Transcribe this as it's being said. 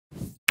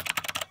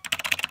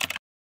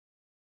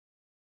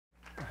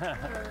Well,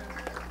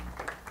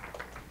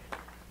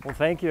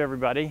 thank you,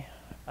 everybody.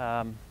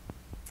 Well,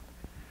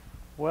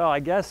 I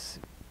guess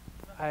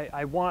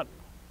I want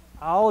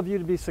all of you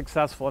to be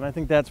successful, and I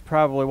think that's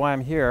probably why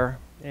I'm here.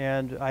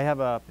 And I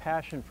have a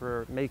passion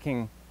for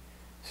making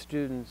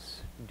students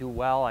do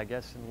well, I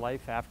guess, in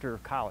life after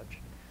college.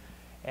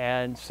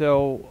 And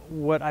so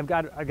I've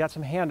got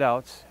some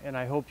handouts, and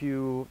I hope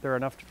they're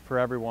enough for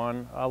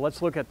everyone.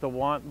 Let's look at the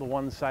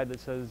one side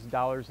that says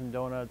Dollars and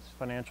Donuts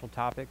Financial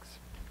Topics.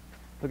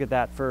 Look at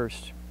that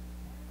first.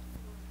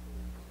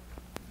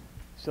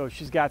 So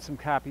she's got some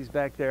copies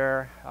back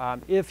there.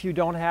 If you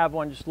don't have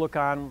one, just look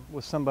on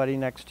with somebody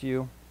next to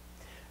you.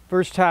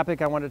 First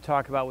topic I want to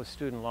talk about was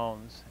student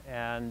loans.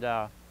 And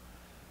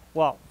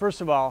well,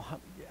 first of all,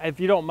 if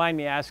you don't mind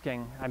me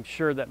asking, I'm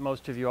sure that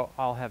most of you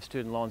all have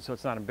student loans, so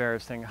it's not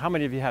embarrassing. How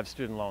many of you have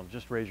student loans?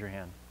 Just raise your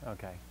hand.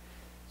 Okay.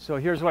 So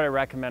here's what I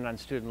recommend on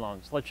student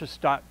loans. Let's just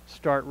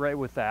start right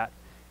with that,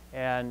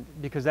 and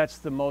because that's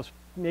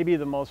maybe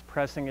the most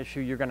pressing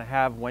issue you're going to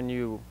have when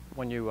you're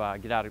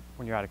out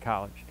of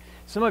college.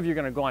 Some of you are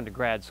going to go on to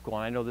grad school,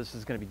 and I know this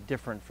is going to be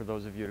different for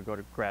those of you to go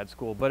to grad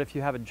school. But if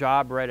you have a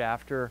job right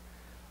after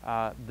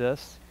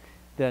this,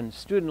 then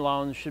student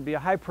loans should be a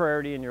high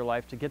priority in your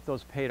life to get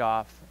those paid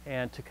off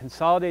and to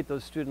consolidate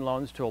those student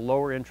loans to a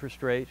lower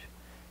interest rate.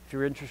 If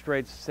your interest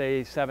rate's,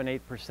 say,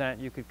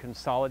 7-8%, you could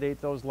consolidate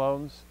those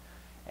loans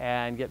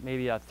and get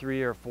maybe a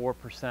 3 or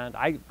 4%.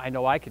 I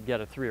know I could get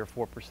a 3 or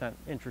 4%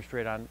 interest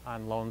rate on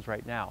loans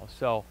right now.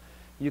 So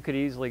you could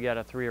easily get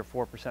a 3 or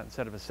 4%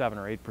 instead of a 7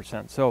 or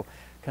 8%. So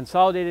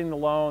consolidating the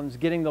loans,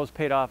 getting those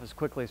paid off as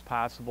quickly as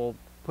possible,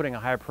 putting a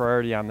high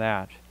priority on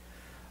that.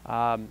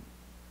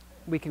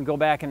 We can go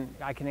back and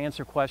I can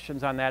answer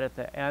questions on that at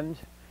the end.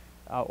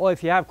 Well,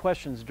 if you have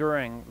questions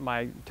during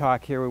my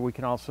talk here, we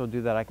can also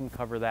do that. I can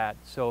cover that.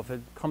 So if it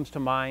comes to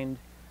mind,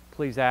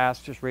 please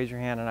ask. Just raise your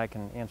hand and I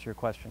can answer your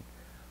question.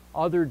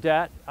 Other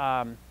debt,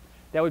 that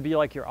would be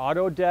like your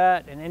auto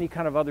debt and any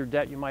kind of other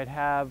debt you might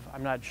have.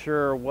 I'm not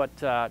sure what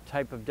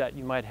type of debt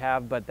you might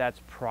have, but that's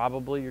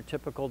probably your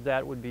typical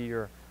debt would be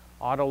your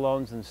auto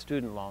loans and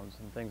student loans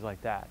and things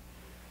like that.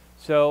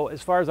 So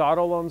as far as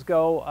auto loans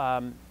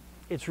go,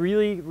 it's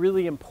really,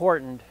 really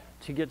important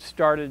to get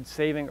started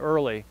saving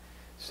early.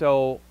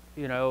 So,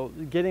 you know,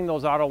 getting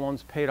those auto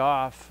loans paid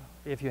off,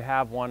 if you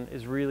have one,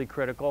 is really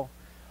critical.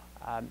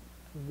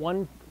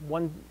 One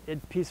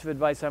piece of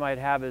advice I might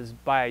have is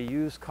buy a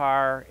used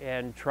car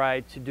and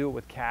try to do it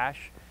with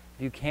cash.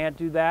 If you can't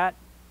do that,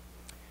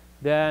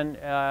 then,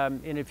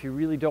 and if you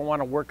really don't want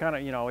to work on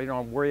it, you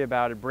don't worry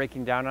about it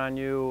breaking down on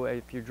you.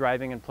 If you're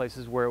driving in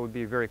places where it would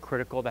be very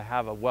critical to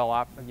have a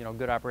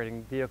good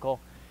operating vehicle,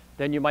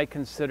 then you might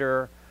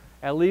consider,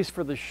 at least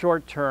for the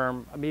short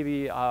term,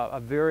 maybe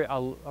a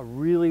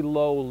really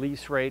low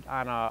lease rate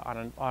on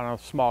a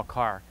small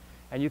car,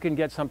 and you can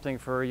get something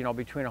for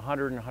between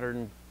 $100 and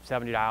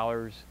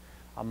 $170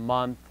 a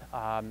month,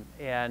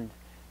 and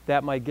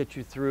that might get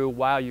you through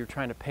while you're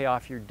trying to pay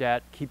off your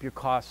debt, keep your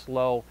costs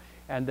low,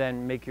 and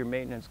then make your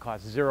maintenance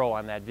costs zero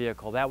on that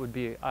vehicle. That would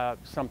be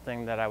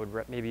something that I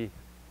would maybe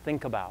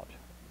think about,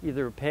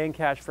 either paying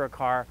cash for a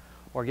car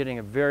or getting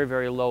a very,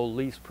 very low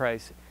lease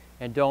price.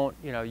 And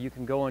you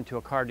can go into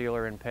a car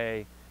dealer and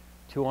pay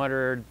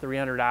 $200,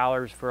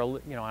 $300 for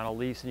on a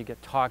lease, and you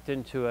get talked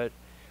into it.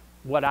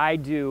 What I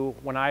do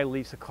when I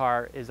lease a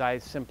car is I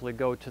simply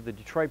go to the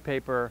Detroit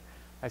paper.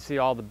 I see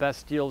all the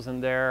best deals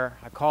in there.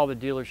 I call the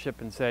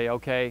dealership and say,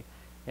 okay,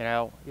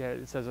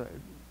 it says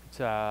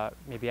it's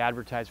maybe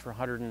advertised for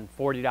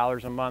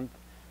 $140 a month.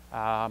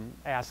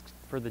 Ask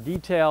for the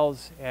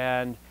details,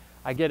 and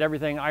I get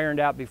everything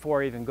ironed out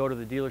before I even go to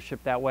the dealership.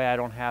 That way I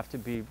don't have to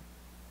be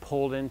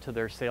pulled into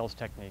their sales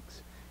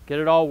techniques. Get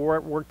it all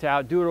worked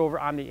out, do it over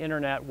on the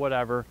internet,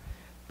 whatever.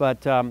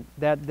 But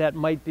that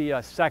might be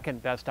a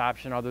second best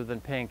option other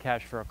than paying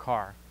cash for a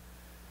car.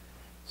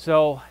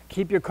 So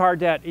keep your car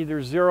debt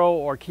either zero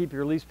or keep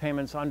your lease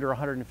payments under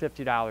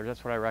 $150.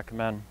 That's what I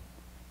recommend.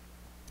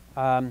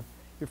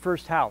 Your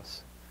first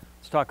house.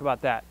 Let's talk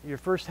about that. Your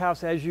first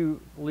house as you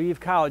leave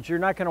college, you're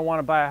not going to want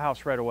to buy a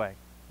house right away.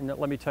 And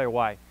let me tell you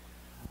why.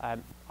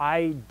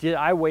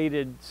 I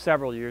waited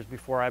several years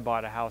before I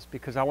bought a house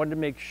because I wanted to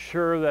make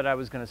sure that I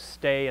was going to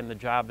stay in the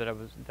job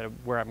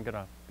where I'm going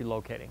to be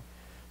locating.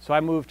 So I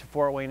moved to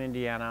Fort Wayne,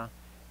 Indiana,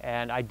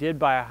 and I did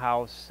buy a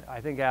house. I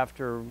think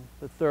after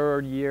the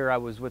third year I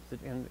was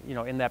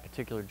in that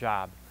particular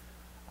job.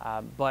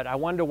 But I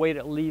wanted to wait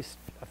at least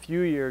a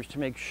few years to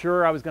make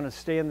sure I was going to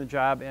stay in the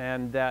job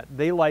and that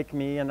they like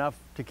me enough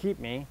to keep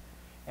me,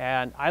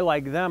 and I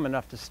like them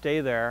enough to stay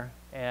there,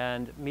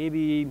 and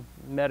maybe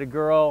met a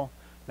girl,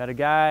 met a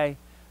guy,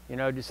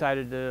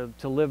 decided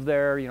to live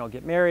there,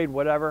 get married,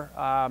 whatever.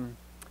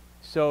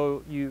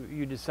 So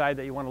you decide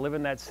that you want to live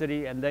in that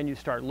city, and then you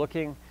start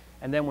looking.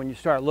 And then when you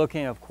start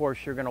looking, of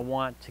course, you're going to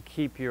want to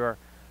keep your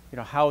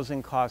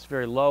housing costs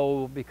very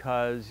low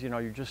because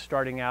you're just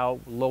starting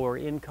out, lower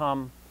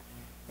income,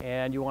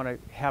 and you want to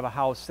have a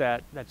house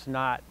that's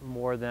not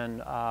more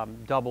than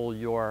double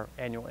your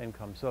annual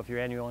income. So if your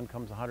annual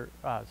income is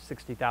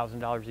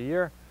 $60,000 a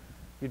year,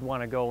 you'd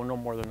want to go no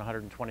more than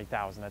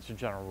 120,000. That's a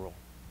general rule.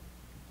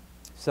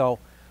 So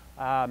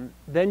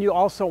then you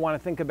also want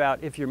to think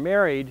about, if you're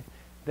married,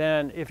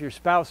 then if your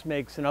spouse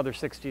makes another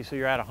 60, so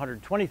you're at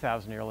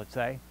 120,000 a year, let's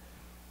say,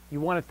 you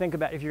want to think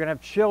about, if you're going to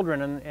have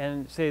children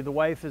and say the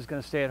wife is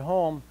going to stay at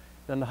home,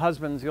 then the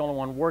husband's the only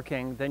one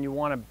working, then you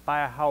want to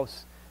buy a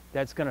house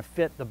that's going to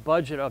fit the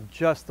budget of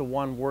just the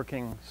one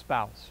working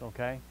spouse,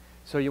 okay?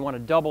 So you want to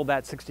double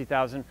that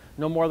 60,000,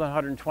 no more than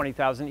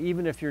 120,000,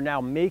 even if you're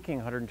now making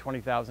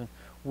 120,000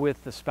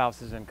 with the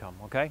spouse's income,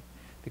 okay?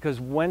 Because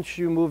once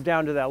you move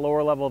down to that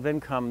lower level of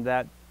income,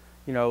 that,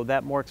 you know,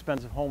 that more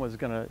expensive home is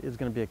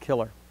gonna be a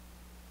killer.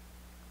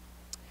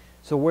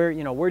 So where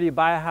do you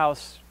buy a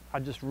house? I'll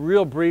just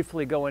real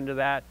briefly go into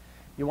that.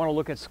 You want to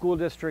look at school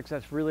districts.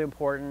 That's really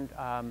important.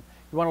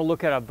 You want to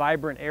look at a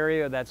vibrant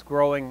area that's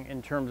growing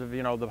in terms of,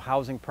 you know, the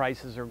housing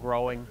prices are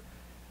growing.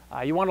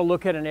 You want to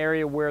look at an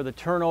area where the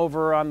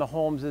turnover on the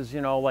homes is,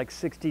 you know, like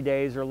 60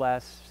 days or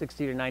less,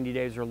 60 to 90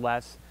 days or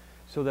less,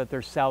 so that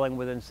they're selling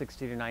within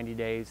 60 to 90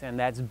 days. And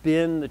that's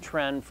been the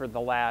trend for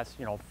the last,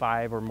 you know,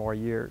 5 or more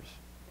years.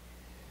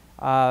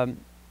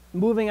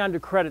 Moving on to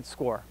credit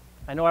score.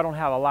 I know I don't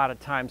have a lot of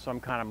time, so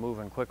I'm kind of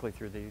moving quickly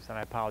through these, and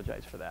I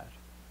apologize for that.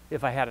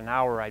 If I had an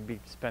hour, I'd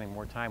be spending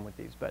more time with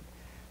these. But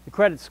the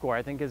credit score,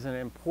 I think, is an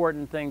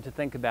important thing to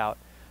think about.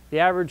 The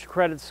average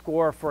credit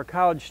score for a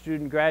college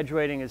student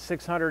graduating is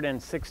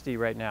 660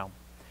 right now.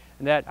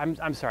 And that,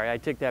 I'm sorry, I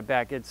take that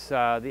back. It's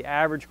the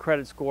average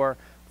credit score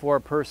for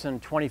a person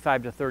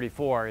 25 to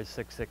 34 is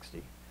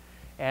 660.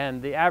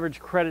 And the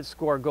average credit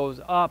score goes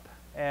up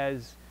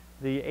as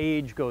the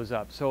age goes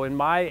up. So in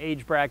my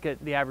age bracket,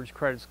 the average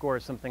credit score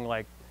is something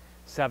like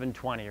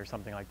 720 or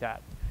something like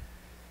that.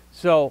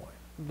 So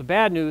the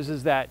bad news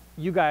is that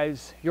you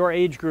guys, your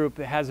age group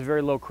has a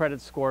very low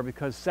credit score,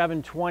 because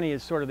 720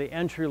 is sort of the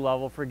entry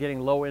level for getting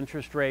low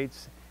interest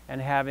rates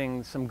and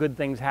having some good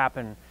things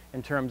happen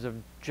in terms of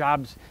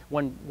jobs.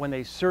 When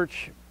they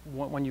search,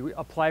 when you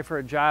apply for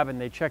a job and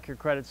they check your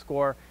credit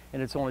score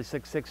and it's only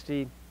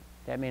 660,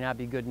 that may not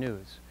be good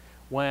news.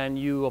 When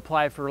you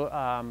apply for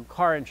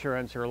car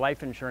insurance or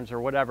life insurance or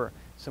whatever,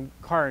 some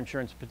car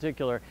insurance in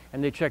particular,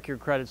 and they check your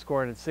credit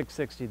score and it's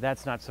 660,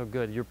 that's not so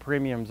good. Your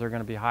premiums are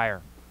going to be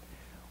higher.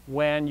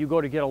 When you go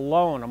to get a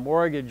loan, a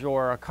mortgage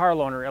or a car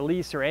loan or a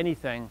lease or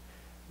anything,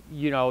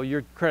 you know,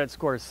 your credit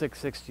score is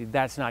 660,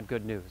 that's not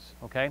good news,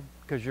 okay?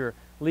 Because your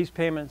lease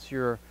payments,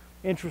 your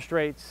interest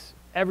rates,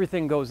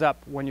 everything goes up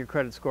when your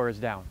credit score is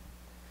down.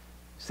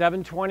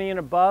 720 and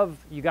above,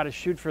 you got to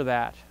shoot for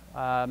that.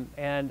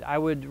 And I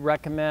would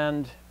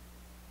recommend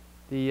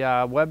the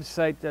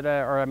website that,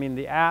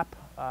 the app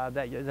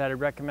that I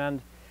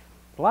recommend.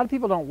 A lot of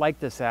people don't like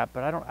this app,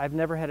 but I've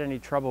never had any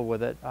trouble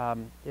with it.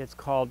 It's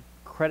called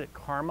Credit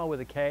Karma with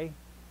a K,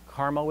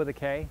 Karma with a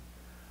K.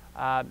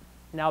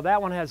 Now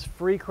that one has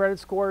free credit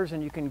scores,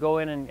 and you can go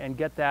in and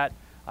get that,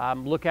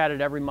 look at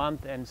it every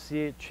month and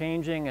see it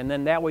changing, and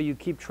then that way you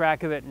keep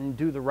track of it and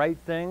do the right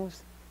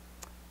things.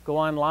 Go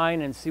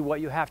online and see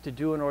what you have to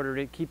do in order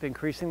to keep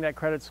increasing that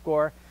credit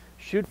score.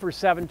 Shoot for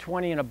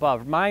 720 and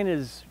above. Mine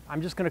is,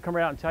 I'm just going to come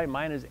right out and tell you,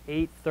 mine is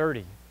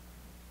 830,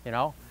 you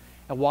know?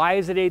 And why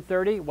is it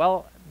 830?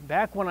 Well,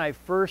 back when I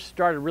first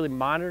started really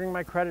monitoring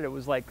my credit, it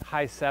was like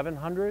high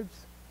 700s,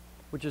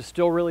 which is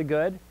still really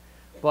good.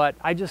 But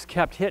I just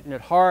kept hitting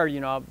it hard, you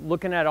know,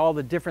 looking at all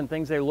the different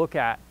things they look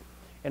at.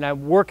 And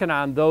I'm working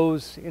on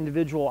those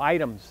individual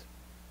items.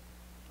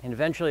 And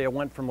eventually it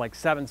went from like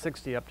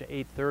 760 up to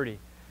 830.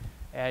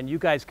 And you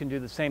guys can do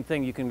the same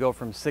thing. You can go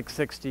from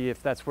 660,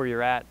 if that's where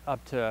you're at,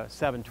 up to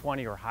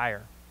 720 or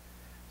higher.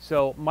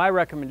 So my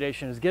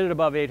recommendation is get it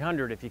above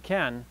 800 if you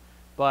can,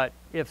 but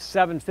if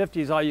 750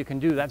 is all you can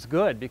do, that's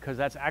good, because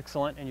that's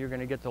excellent and you're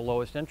going to get the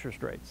lowest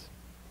interest rates.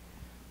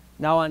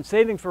 Now on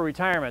saving for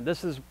retirement,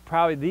 this is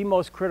probably the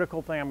most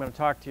critical thing I'm going to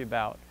talk to you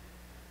about.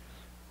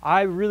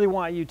 I really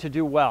want you to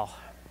do well.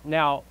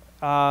 Now,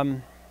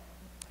 and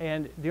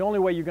the only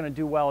way you're going to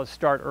do well is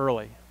start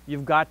early.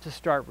 You've got to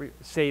start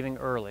saving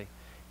early.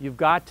 You've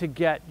got to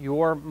get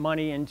your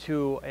money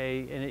into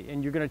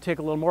and you're going to take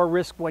a little more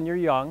risk when you're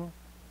young.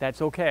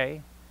 That's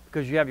okay,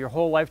 because you have your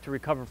whole life to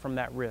recover from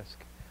that risk.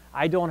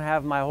 I don't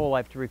have my whole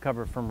life to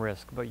recover from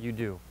risk, but you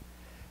do.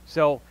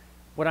 So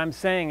what I'm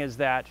saying is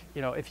that,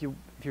 you know, if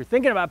you're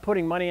thinking about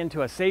putting money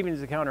into a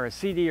savings account or a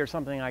CD or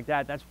something like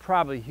that, that's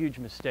probably a huge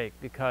mistake,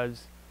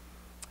 because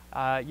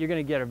you're going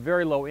to get a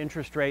very low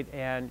interest rate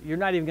and you're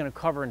not even going to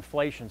cover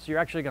inflation. So you're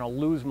actually going to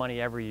lose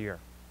money every year.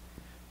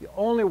 The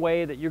only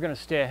way that you're going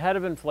to stay ahead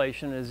of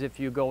inflation is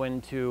if you go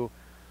into,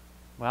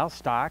 well,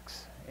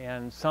 stocks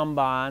and some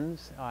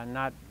bonds,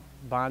 not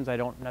bonds I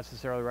don't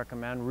necessarily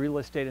recommend, real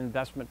estate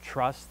investment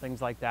trusts,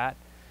 things like that.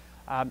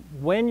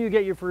 When you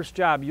get your first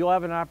job, you'll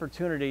have an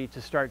opportunity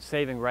to start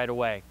saving right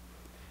away.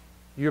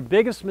 Your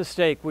biggest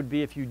mistake would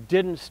be if you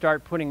didn't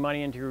start putting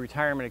money into your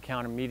retirement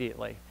account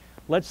immediately.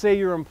 Let's say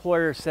your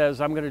employer says,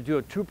 I'm going to do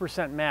a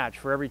 2% match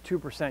for every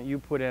 2% you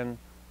put in,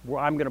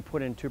 I'm going to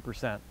put in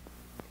 2%.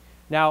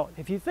 Now,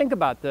 if you think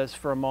about this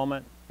for a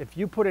moment, if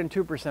you put in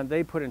 2%,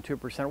 they put in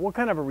 2%, what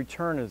kind of a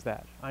return is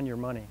that on your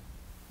money?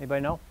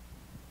 Anybody know?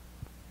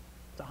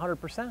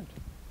 100%.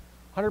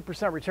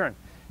 100% return.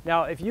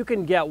 Now, if you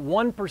can get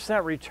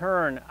 1%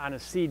 return on a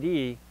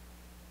CD,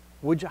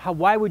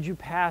 why would you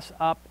pass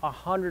up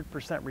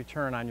 100%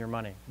 return on your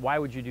money? Why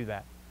would you do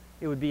that?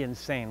 It would be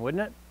insane,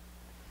 wouldn't it?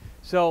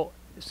 So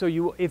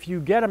if you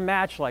get a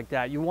match like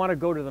that, you want to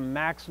go to the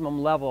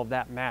maximum level of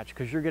that match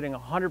because you're getting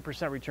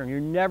 100% return. You're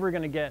never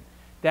going to get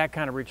that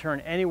kind of return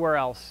anywhere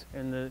else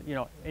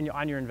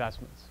on your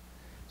investments.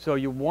 So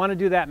you want to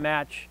do that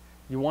match,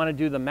 you want to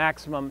do the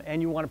maximum,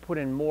 and you want to put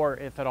in more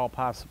if at all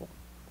possible.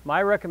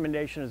 My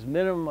recommendation is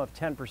minimum of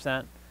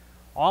 10%.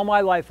 All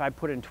my life I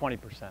put in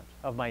 20%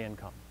 of my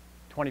income,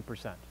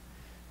 20%.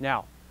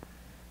 Now,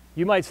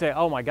 you might say,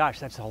 oh my gosh,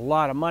 that's a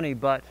lot of money,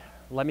 but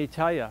let me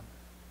tell you,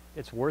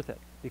 it's worth it.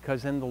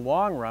 Because in the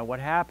long run, what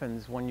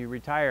happens when you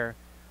retire,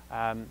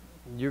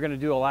 you're going to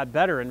do a lot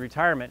better in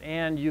retirement,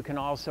 and you can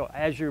also,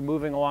 as you're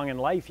moving along in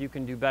life, you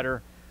can do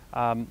better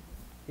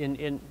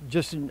in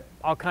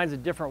all kinds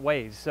of different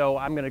ways. So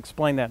I'm going to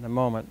explain that in a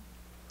moment.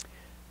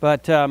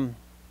 But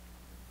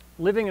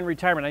living in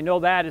retirement, I know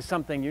that is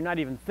something you're not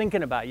even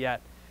thinking about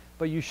yet,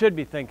 but you should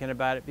be thinking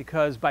about it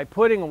because by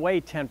putting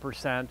away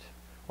 10%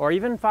 or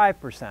even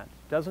 5%,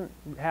 doesn't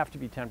have to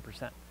be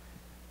 10%,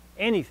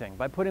 anything,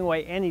 by putting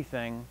away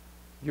anything,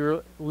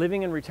 your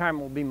living in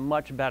retirement will be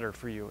much better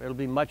for you. It'll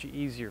be much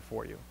easier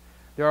for you.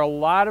 There are a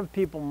lot of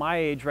people my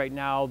age right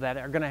now that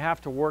are going to have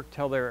to work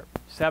till they're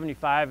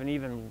 75 and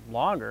even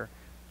longer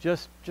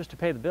just to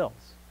pay the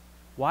bills.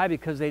 Why?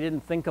 Because they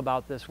didn't think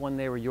about this when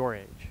they were your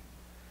age.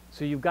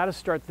 So you've got to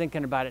start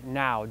thinking about it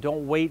now.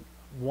 Don't wait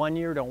 1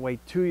 year, don't wait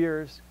 2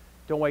 years,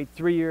 don't wait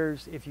 3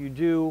 years. If you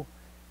do,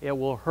 it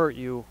will hurt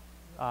you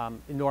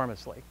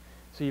enormously.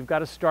 So you've got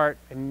to start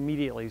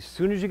immediately. As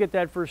soon as you get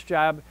that first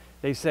job,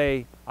 they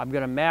say, I'm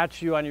going to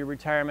match you on your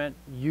retirement.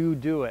 You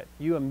do it.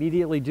 You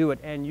immediately do it,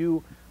 and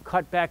you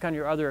cut back on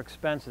your other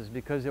expenses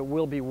because it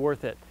will be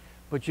worth it.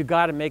 But you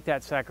got to make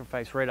that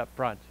sacrifice right up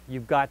front.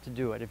 You've got to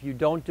do it. If you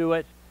don't do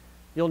it,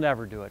 you'll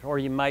never do it, or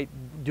you might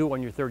do it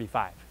when you're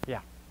 35.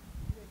 Yeah.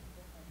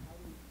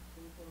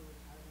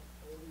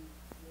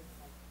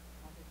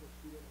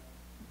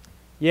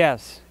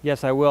 Yes,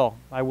 I will.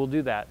 I will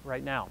do that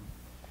right now.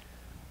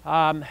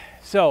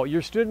 So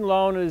your student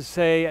loan is,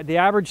 say, the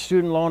average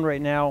student loan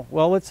right now.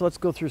 Well, let's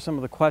go through some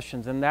of the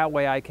questions, and that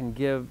way I can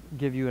give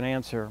you an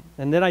answer.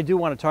 And then I do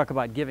want to talk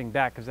about giving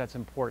back because that's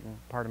an important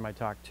part of my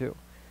talk too.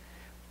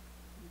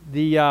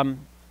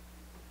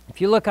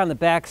 If you look on the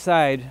back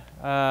side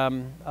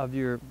of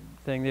your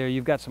thing there,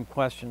 you've got some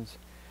questions.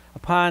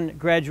 Upon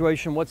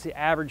graduation, what's the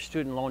average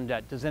student loan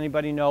debt? Does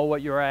anybody know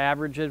what your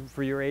average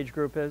for your age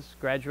group is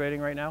graduating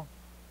right now?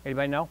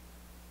 Anybody know?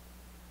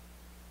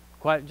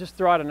 Just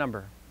throw out a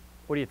number.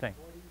 What do you think?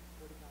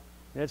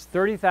 It's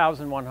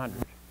 $30,100. All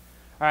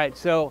right,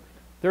 so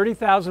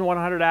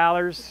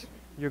 $30,100.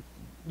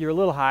 You're a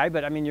little high,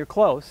 but I mean you're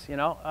close. You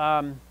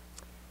know.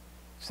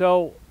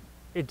 So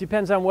it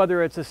depends on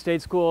whether it's a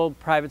state school,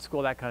 private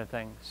school, that kind of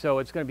thing. So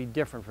it's going to be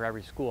different for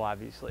every school,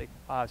 obviously.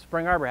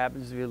 Spring Arbor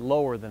happens to be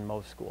lower than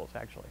most schools,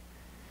 actually.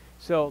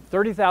 So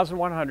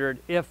 $30,100.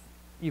 If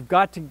you've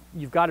got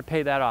to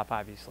pay that off,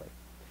 obviously.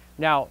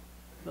 Now,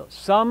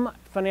 some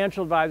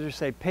financial advisors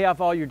say pay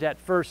off all your debt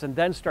first and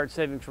then start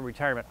saving for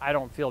retirement. I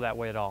don't feel that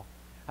way at all.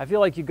 I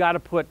feel like you've got to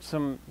put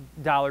some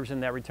dollars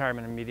in that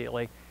retirement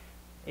immediately.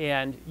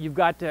 And you've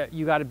got to,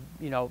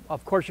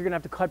 of course you're going to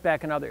have to cut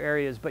back in other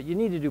areas, but you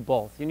need to do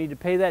both. You need to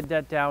pay that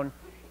debt down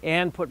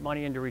and put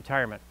money into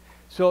retirement.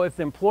 So if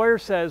the employer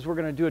says we're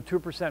going to do a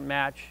 2%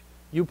 match,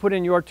 you put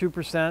in your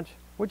 2%,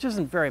 which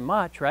isn't very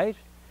much, right?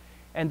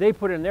 And they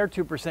put in their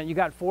 2%, you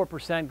got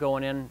 4%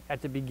 going in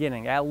at the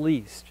beginning, at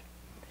least.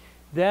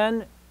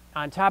 Then,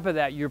 on top of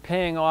that, you're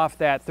paying off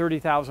that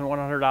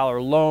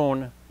 $30,100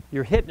 loan.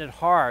 You're hitting it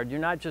hard.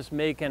 You're not just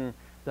making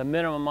the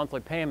minimum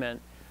monthly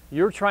payment.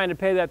 You're trying to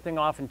pay that thing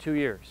off in 2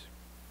 years,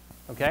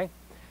 okay?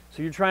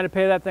 So you're trying to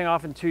pay that thing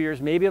off in 2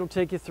 years. Maybe it'll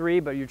take you 3,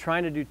 but you're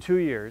trying to do 2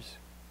 years,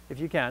 if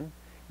you can.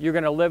 You're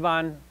going to live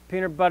on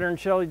peanut butter and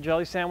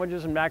jelly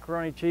sandwiches and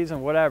macaroni cheese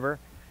and whatever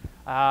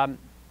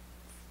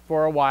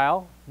for a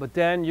while, but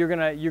then you're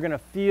gonna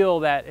feel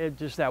that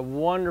just that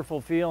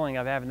wonderful feeling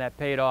of having that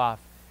paid off.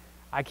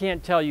 I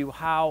can't tell you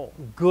how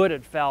good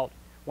it felt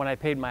when I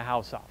paid my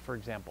house off, for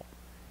example.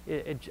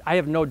 I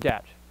have no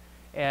debt,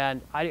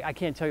 and I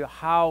can't tell you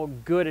how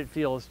good it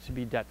feels to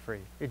be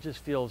debt-free. It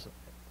just feels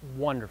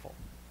wonderful.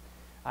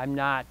 I'm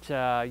not,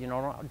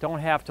 don't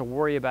have to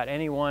worry about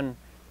anyone,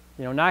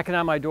 knocking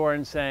on my door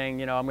and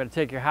saying, I'm going to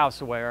take your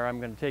house away, or I'm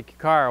going to take your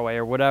car away,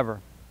 or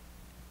whatever.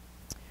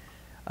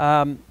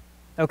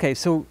 Okay,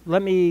 so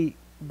let me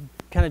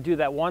kind of do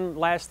that one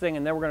last thing,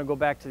 and then we're going to go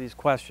back to these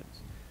questions.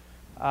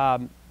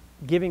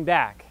 Giving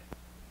back.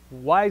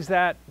 Why is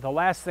that the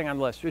last thing on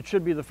the list? It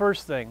should be the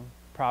first thing,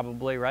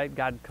 probably, right?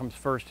 God comes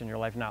first in your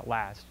life, not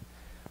last.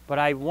 But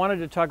I wanted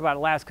to talk about it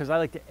last because I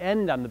like to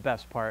end on the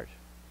best part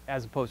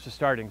as opposed to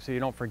starting, so you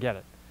don't forget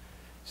it.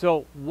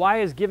 So why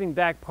is giving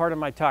back part of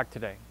my talk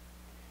today?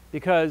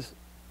 Because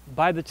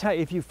by the time,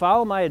 if you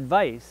follow my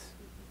advice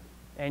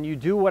and you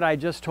do what I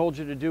just told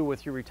you to do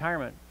with your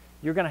retirement,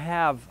 you're going to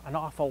have an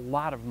awful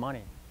lot of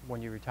money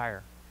when you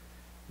retire.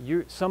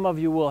 Some of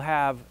you will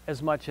have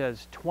as much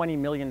as $20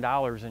 million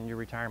in your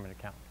retirement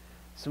account.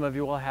 Some of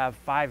you will have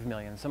 5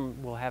 million,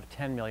 some will have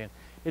 10 million.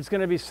 It's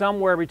going to be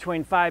somewhere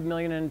between 5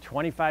 million and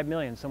 25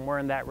 million, somewhere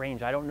in that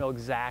range. I don't know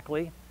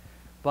exactly,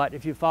 but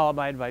if you follow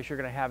my advice, you're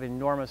going to have an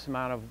enormous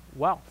amount of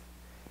wealth.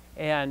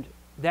 And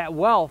that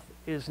wealth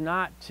is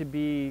not to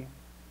be,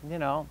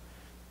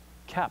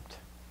 kept.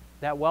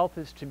 That wealth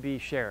is to be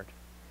shared.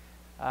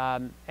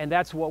 And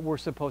that's what we're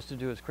supposed to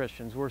do as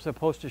Christians. We're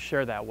supposed to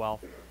share that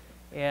wealth.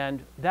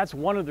 And that's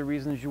one of the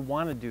reasons you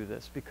want to do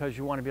this, because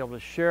you want to be able to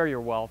share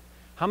your wealth.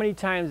 How many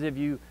times have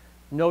you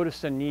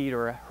noticed a need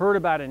or heard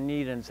about a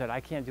need and said,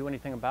 I can't do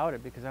anything about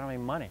it because I don't have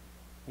any money,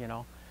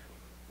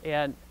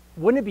 And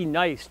wouldn't it be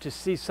nice to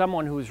see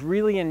someone who's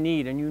really in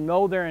need, and you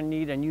know they're in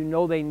need, and you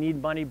know they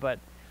need money, but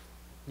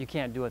you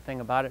can't do a thing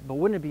about it? But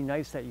wouldn't it be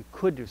nice that you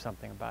could do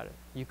something about it?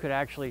 You could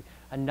actually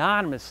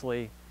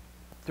anonymously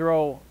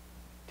throw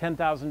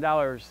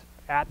 $10,000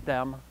 at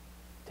them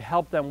to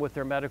help them with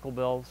their medical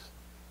bills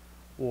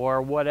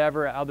or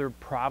whatever other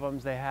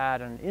problems they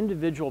had. On an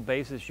individual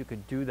basis, you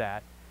could do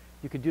that.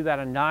 You could do that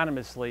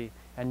anonymously,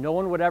 and no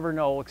one would ever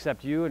know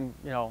except you and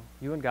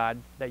you and God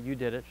that you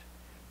did it.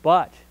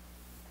 But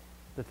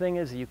the thing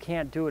is that you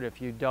can't do it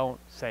if you don't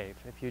save,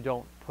 if you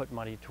don't put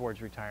money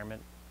towards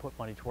retirement, put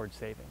money towards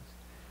savings.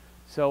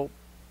 So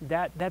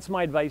that's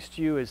my advice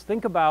to you, is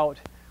think about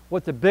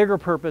what the bigger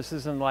purpose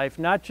is in life,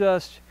 not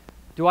just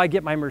do I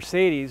get my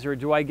Mercedes or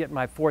do I get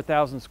my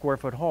 4,000 square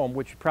foot home,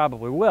 which you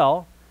probably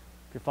will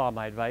if you follow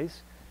my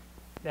advice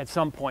at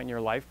some point in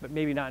your life, but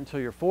maybe not until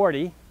you're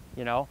 40.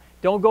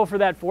 Don't go for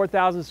that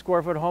 4,000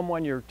 square foot home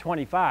when you're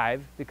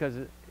 25, because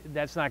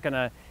that's not going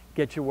to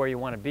get you where you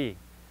want to be.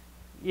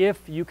 If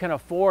you can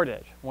afford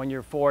it when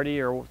you're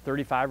 40 or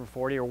 35 or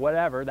 40 or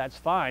whatever, that's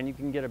fine. You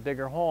can get a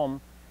bigger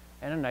home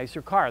and a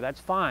nicer car. That's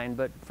fine.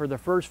 But for the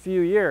first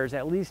few years,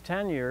 at least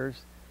 10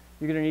 years,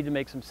 you're going to need to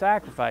make some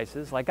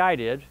sacrifices like I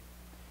did,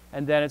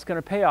 and then it's going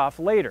to pay off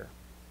later.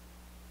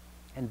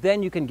 And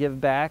then you can give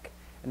back,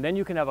 and then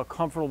you can have a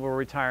comfortable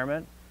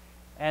retirement,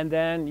 and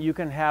then you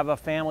can have a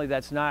family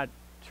that's not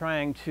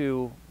trying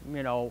to,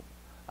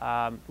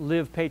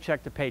 live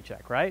paycheck to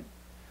paycheck, right?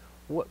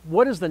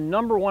 What is the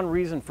number one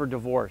reason for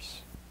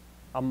divorce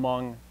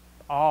among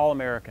all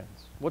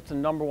Americans? What's the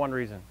number one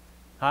reason?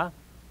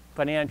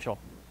 Financial.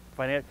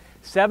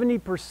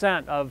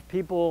 70% of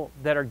people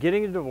that are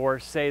getting a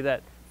divorce say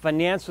that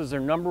finance was their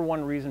number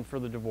one reason for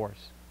the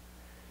divorce.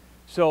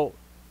 So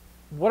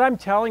what I'm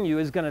telling you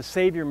is going to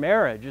save your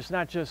marriage. It's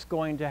not just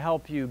going to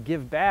help you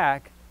give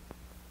back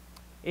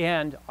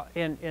and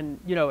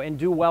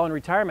do well in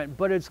retirement,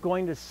 but it's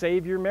going to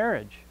save your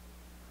marriage.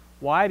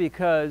 Why?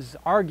 Because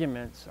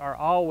arguments are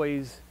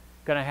always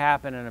going to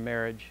happen in a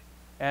marriage,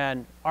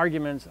 and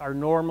arguments are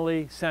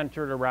normally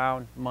centered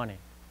around money.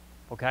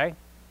 Okay?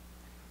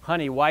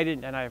 Honey, why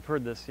didn't, and I've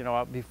heard this,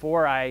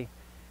 before I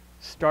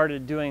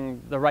started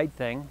doing the right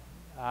thing,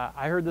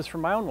 I heard this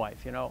from my own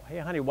wife, hey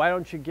honey, why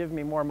don't you give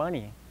me more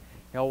money?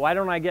 Why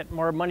don't I get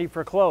more money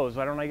for clothes?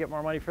 Why don't I get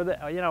more money for this?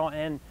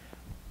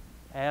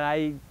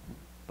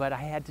 But I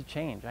had to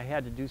change. I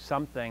had to do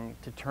something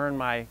to turn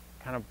my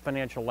kind of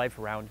financial life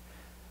around.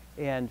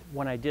 And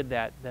when I did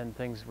that, then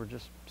things were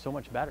just so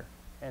much better.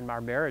 And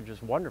our marriage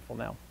is wonderful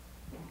now,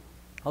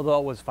 although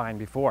it was fine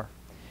before.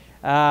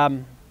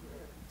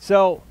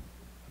 So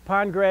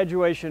upon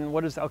graduation,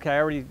 okay, I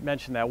already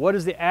mentioned that. What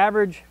is the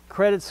average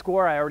credit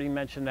score? I already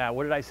mentioned that.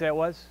 What did I say it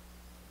was?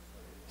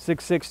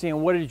 660.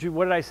 And what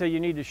did I say you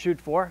need to shoot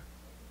for?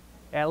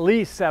 At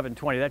least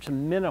 720. That's a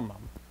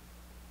minimum.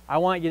 I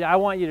want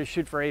you to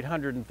shoot for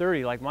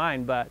 830 like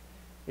mine, but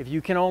if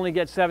you can only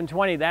get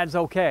 720, that's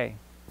okay.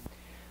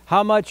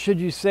 How much should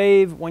you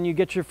save when you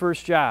get your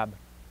first job?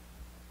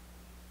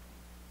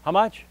 How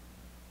much?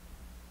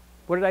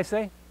 What did I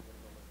say?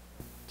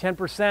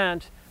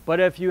 10%. But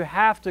if you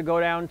have to go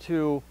down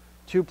to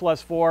 2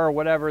 plus 4 or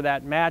whatever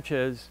that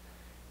matches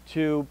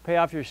to pay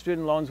off your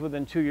student loans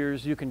within 2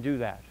 years, you can do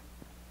that.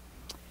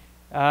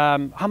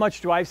 How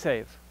much do I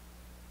save?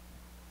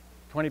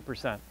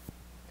 20%.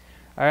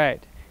 All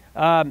right.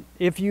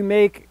 If you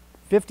make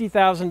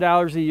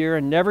 $50,000 a year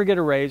and never get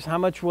a raise, how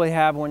much will you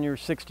have when you're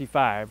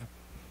 65?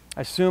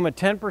 Assume a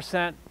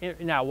 10%,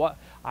 now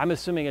I'm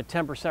assuming a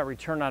 10%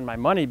 return on my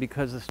money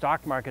because the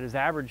stock market has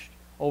averaged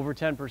over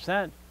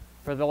 10%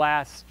 for the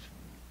last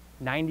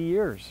 90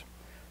 years.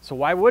 So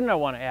why wouldn't I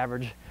want to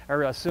average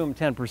or assume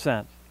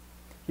 10%?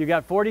 You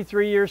got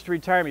 43 years to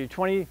retirement.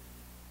 You're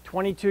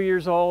 22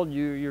 years old.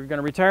 You're going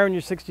to retire when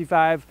you're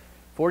 65,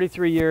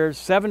 43 years,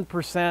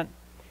 7%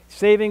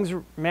 savings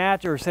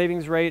match or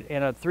savings rate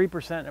and a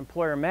 3%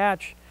 employer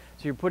match.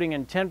 So you're putting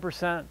in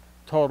 10%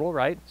 total,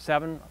 right?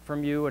 7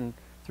 from you and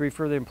 3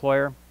 for the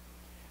employer.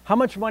 How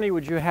much money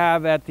would you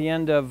have at the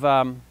end of,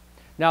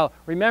 now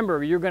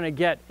remember, you're going to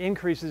get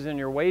increases in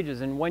your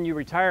wages, and when you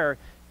retire,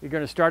 you're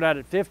going to start out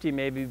at 50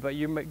 maybe, but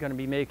you're going to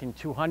be making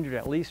 200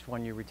 at least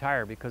when you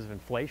retire because of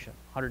inflation,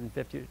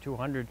 150 to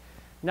 200.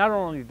 Not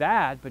only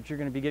that, but you're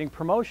going to be getting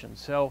promotions.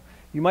 So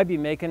you might be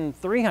making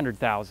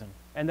 300,000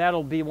 And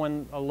that'll be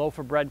when a loaf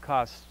of bread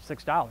costs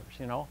 $6,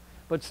 you know.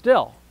 But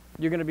still,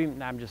 you're going to be,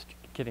 nah, I'm just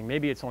kidding,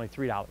 maybe it's only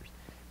 $3.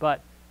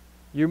 But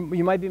you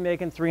might be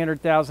making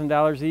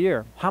 $300,000 a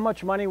year. How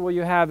much money will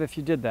you have if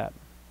you did that?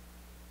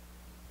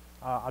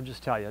 I'll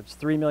just tell you, it's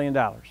 $3 million,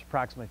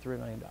 approximately $3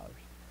 million.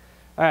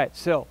 All right,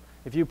 so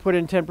if you put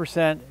in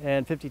 10%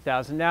 and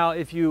 50,000, now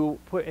if you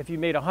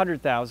made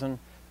 100,000, of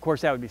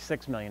course that would be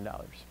 $6 million.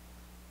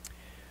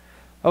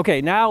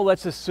 Okay, now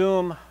let's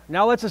assume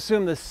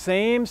the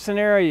same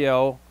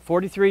scenario,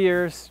 43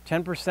 years,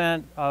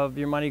 10% of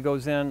your money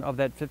goes in, of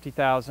that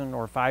 50,000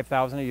 or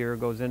 5,000 a year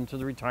goes into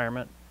the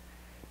retirement.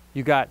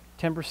 You got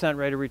 10%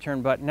 rate of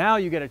return, but now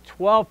you get a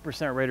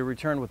 12% rate of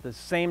return with the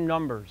same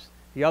numbers.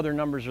 The other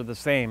numbers are the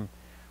same.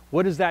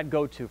 What does that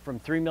go to from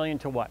 3 million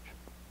to what?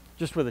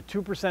 Just with a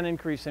 2%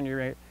 increase in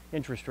your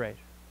interest rate.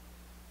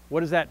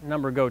 What does that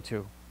number go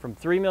to? From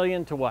 3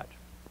 million to what?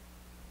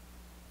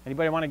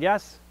 Anybody want to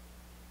guess?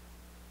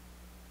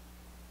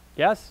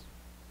 Yes?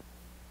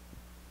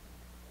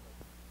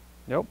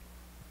 Nope.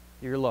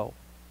 You're low.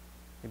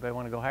 Anybody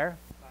want to go higher?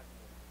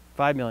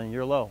 5 million.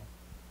 You're low.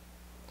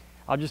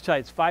 I'll just tell you,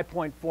 it's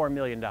 $5.4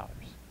 million. A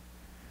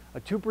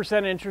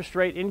 2% interest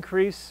rate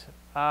increase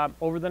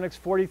over the next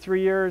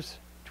 43 years,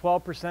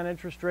 12%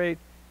 interest rate,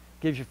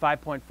 gives you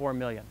 $5.4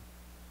 million.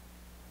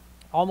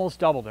 Almost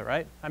doubled it,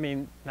 right? I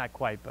mean, not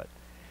quite, but.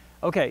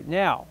 Okay,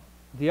 now,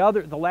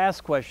 the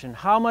last question,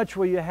 how much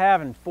will you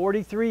have in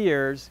 43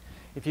 years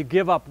if you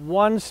give up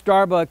one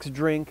Starbucks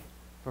drink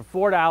for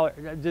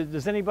 $4?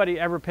 Does anybody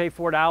ever pay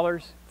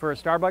 $4 for a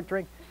Starbucks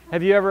drink?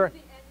 Have you ever?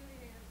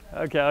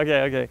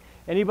 Okay.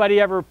 Anybody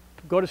ever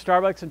go to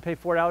Starbucks and pay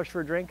 $4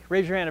 for a drink?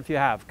 Raise your hand if you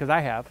have, because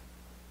I have.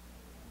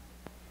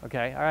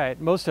 Okay, all right,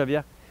 most of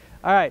you.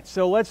 All right,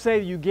 so let's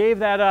say you gave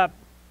that up.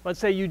 Let's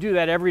say you do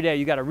that every day.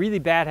 You got a really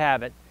bad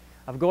habit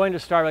of going to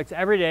Starbucks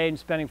every day and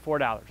spending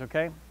 $4,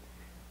 okay?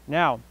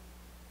 Now,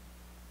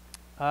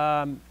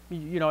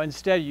 you know,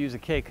 instead you use a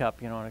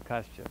K-cup, you know, and it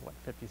costs you, what,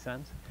 50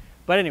 cents?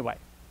 But anyway,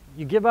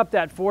 you give up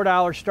that $4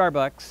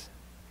 Starbucks,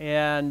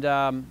 and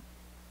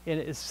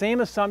it's same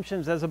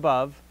assumptions as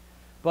above,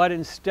 but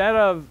instead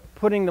of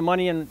putting the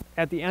money in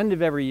at the end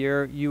of every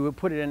year, you would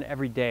put it in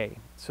every day.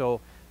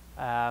 So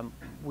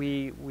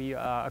we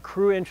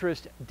accrue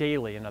interest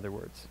daily, in other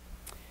words.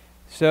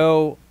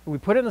 So we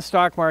put it in the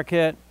stock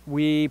market,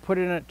 we put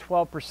it in at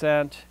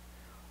 12%,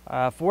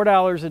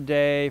 $4 a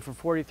day for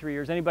 43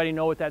 years. Anybody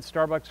know what that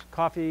Starbucks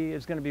coffee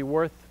is going to be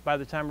worth by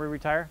the time we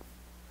retire?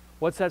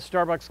 What's that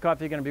Starbucks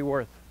coffee going to be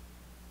worth?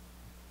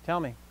 Tell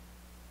me.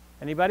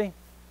 Anybody?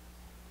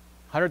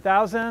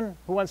 100,000?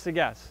 Who wants to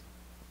guess?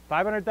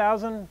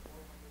 500,000?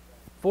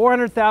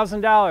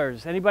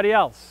 $400,000. Anybody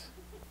else?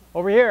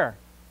 Over here.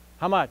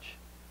 How much?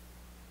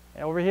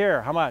 Over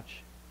here. How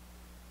much?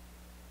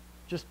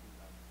 Just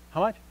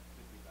how much?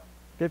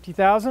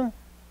 50,000?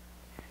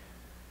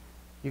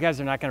 You guys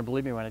are not going to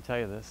believe me when I tell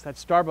you this. That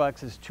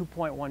Starbucks is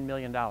 $2.1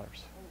 million.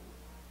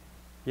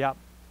 Yep.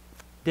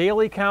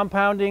 Daily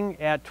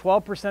compounding at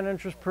 12%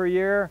 interest per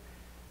year,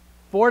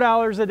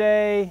 $4 a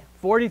day,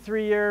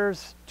 43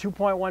 years,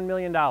 $2.1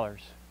 million.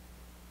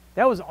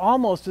 That was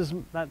almost as,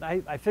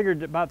 I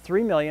figured about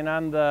 $3 million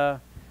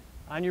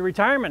on your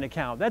retirement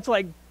account. That's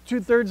like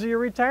 2/3 of your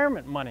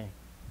retirement money.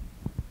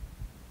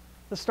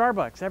 The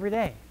Starbucks every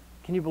day.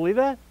 Can you believe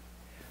that?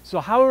 So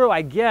how do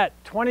I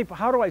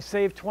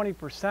save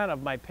 20%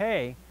 of my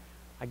pay?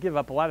 I give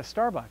up a lot of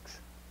Starbucks.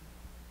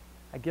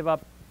 I give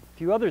up a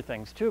few other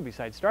things too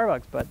besides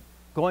Starbucks, but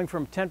going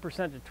from 10%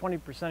 to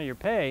 20% of your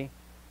pay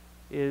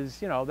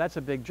is, you know, that's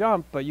a big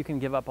jump, but you can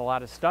give up a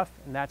lot of stuff,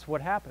 and that's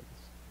what happens.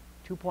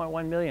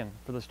 2.1 million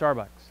for the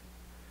Starbucks.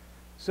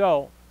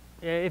 So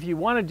if you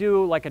want to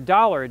do like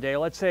 $1 a day,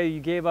 let's say you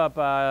gave up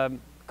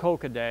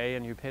Coke a day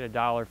and you paid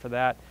 $1 for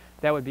that,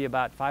 that would be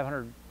about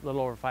a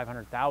little over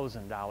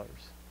 $500,000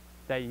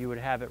 that you would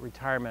have at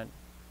retirement,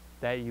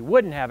 that you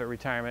wouldn't have at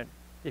retirement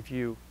if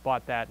you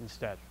bought that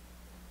instead.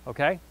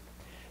 Okay?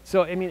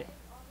 So, I mean,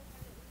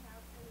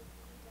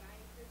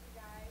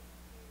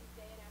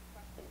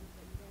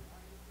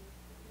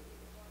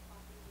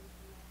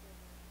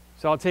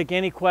 so I'll take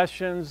any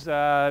questions.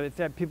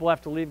 If people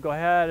have to leave, go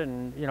ahead,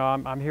 and you know,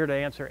 I'm here to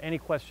answer any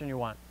question you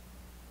want.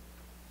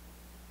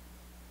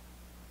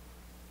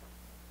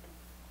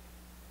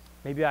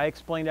 Maybe I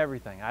explained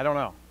everything. I don't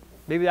know.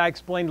 Maybe I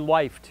explained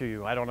life to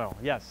you. I don't know.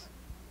 Yes?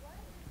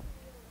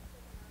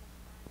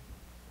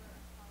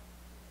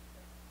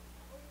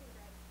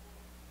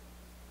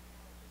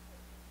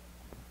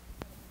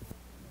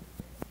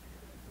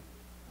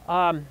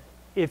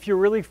 If you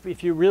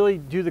really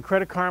do the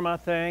Credit Karma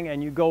thing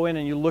and you go in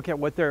and you look at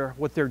what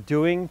they're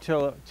doing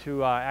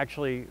to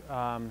actually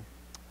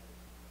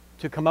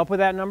to come up with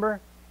that number,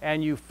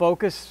 and you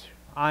focus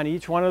on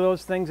each one of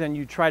those things and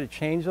you try to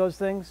change those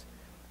things,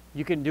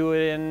 you can do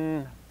it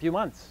in a few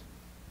months.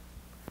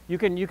 You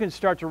can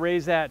start to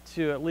raise that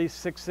to at least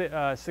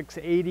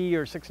 680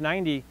 or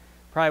 690,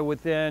 probably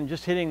within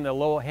just hitting the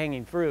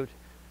low-hanging fruit.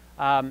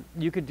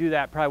 You could do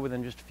that probably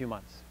within just a few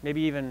months. Maybe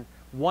even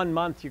 1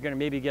 month, you're going to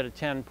maybe get a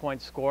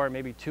 10-point score.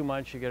 Maybe 2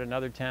 months, you get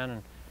another 10,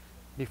 and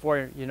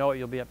before you know it,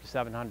 you'll be up to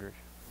 700.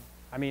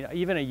 I mean,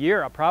 even a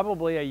year,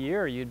 probably a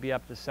year, you'd be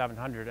up to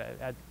 700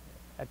 at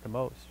the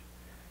most.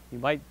 You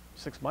might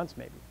 6 months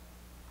maybe.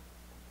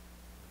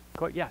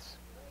 Yes.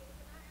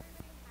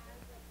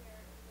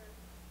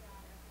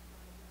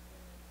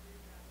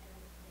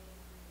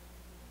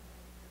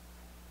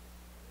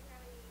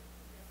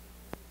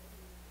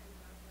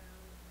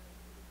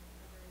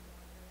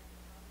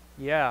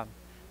 Yeah,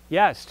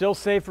 yeah, still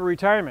safe for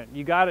retirement.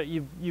 You got it.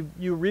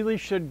 You really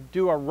should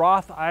do a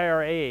Roth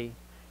IRA,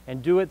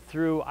 and do it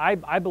through.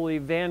 I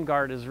believe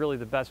Vanguard is really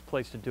the best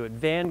place to do it.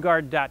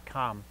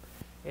 Vanguard.com,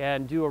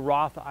 and do a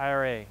Roth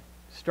IRA.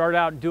 Start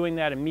out doing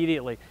that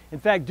immediately. In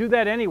fact, do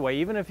that anyway.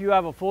 Even if you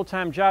have a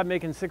full-time job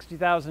making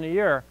 $60,000 a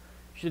year,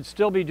 you should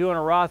still be doing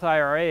a Roth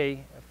IRA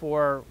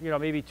for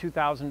maybe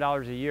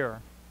 $2,000 a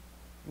year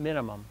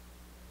minimum.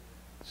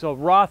 So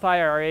Roth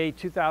IRA,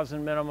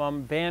 2,000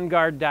 minimum,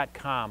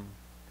 Vanguard.com,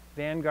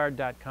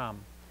 Vanguard.com.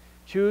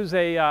 Choose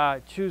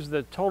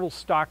the total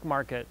stock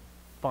market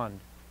fund,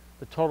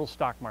 the total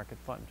stock market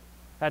fund.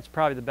 That's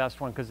probably the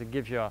best one because it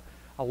gives you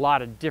a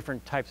lot of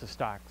different types of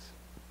stocks.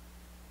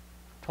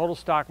 Total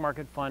stock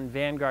market fund,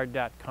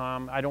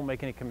 Vanguard.com. I don't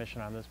make any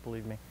commission on this,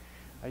 believe me.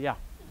 Yeah.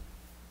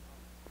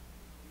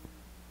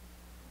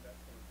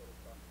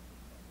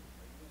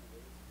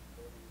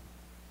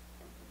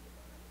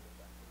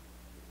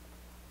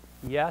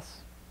 Yes,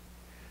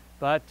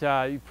 but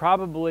you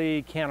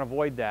probably can't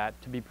avoid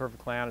that, to be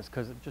perfectly honest,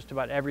 because just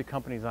about every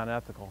company is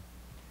unethical.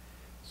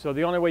 So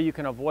the only way you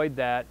can avoid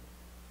that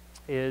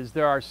is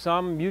there are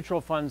some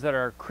mutual funds that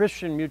are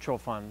Christian mutual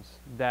funds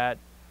that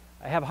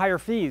have higher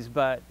fees,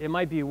 but it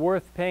might be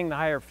worth paying the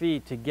higher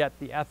fee to get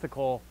the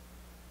ethical,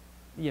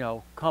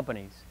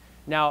 companies.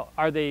 Now,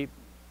 are they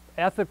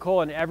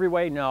ethical in every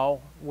way?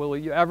 No. Will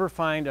you ever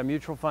find a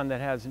mutual fund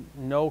that has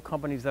no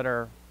companies that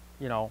are,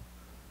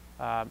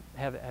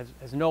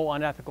 has no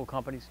unethical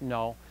companies?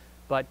 No.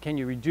 But can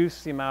you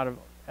reduce the amount of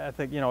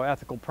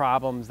ethical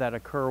problems that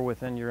occur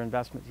within your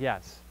investments?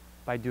 Yes,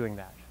 by doing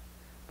that.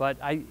 But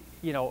a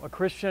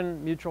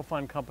Christian mutual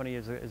fund company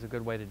is a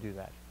good way to do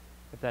that,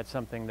 if that's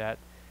something that,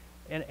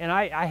 and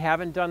I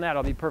haven't done that,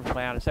 I'll be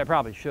perfectly honest. I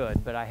probably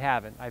should, but I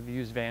haven't. I've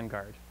used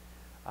Vanguard.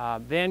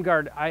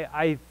 Vanguard,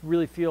 I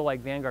really feel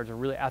like Vanguard's a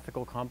really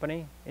ethical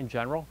company in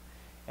general,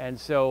 and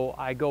so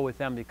I go with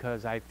them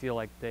because I feel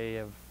like they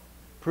have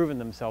proven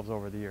themselves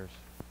over the years.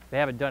 They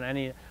haven't done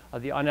any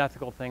of the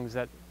unethical things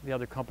that the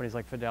other companies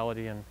like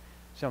Fidelity and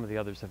some of the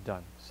others have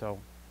done. So,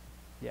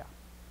 yeah.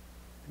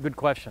 Good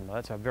question, though.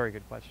 That's a very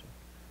good question.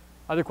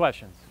 Other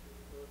questions?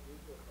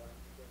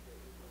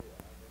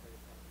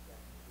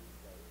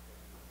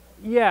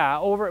 Yeah,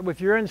 if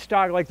you're in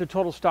stock, like the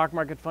total stock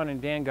market fund in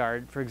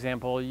Vanguard, for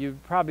example, you're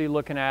probably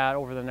looking at,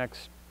 over the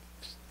next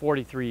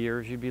 43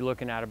 years, you'd be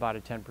looking at about a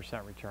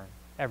 10% return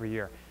every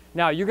year.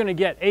 Now, you're going to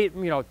get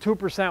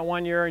 2%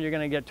 one year, and you're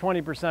going to get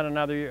 20%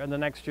 another year, and the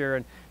next year,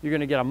 and you're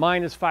going to get a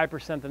minus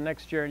 5% the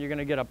next year, and you're going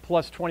to get a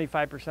plus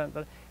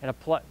 25%, and a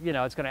plus,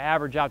 it's going to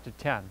average out to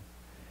 10.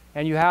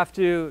 And you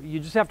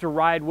just have to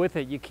ride with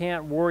it. You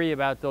can't worry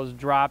about those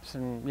drops,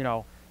 and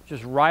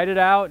just ride it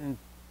out and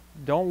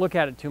don't look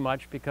at it too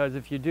much, because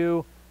if you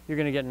do, you're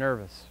going to get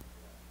nervous.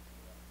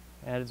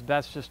 And it's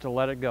best just to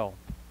let it go.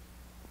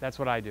 That's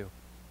what I do.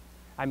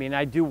 I mean,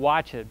 I do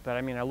watch it, but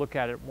I look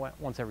at it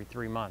once every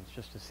 3 months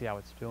just to see how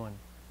it's doing.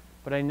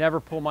 But I never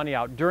pull money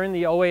out. During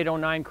the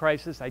 08-09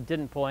 crisis, I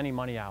didn't pull any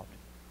money out.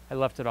 I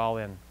left it all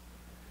in.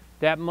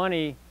 That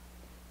money,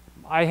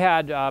 I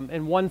had,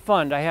 in one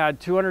fund, I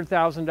had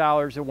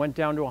 $200,000. It went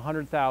down to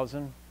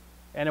 $100,000,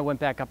 and it went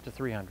back up to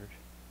 $300,000.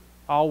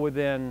 All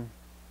within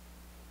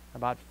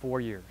about 4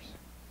 years,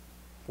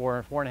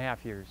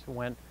 4.5 years. It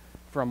went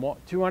from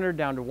 200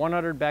 down to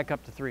 100, back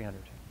up to 300.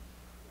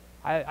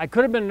 I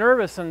could have been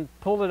nervous and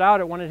pulled it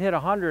out when it hit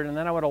 100, and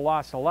then I would have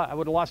lost a lot. I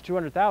would have lost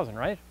 200,000,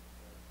 right?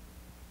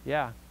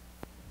 Yeah.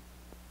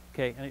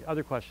 Okay. Any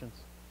other questions?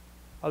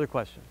 Other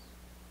questions?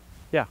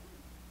 Yeah.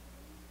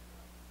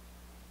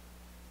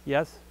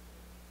 Yes.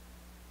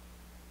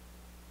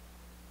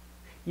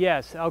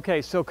 Yes.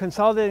 Okay. So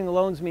consolidating the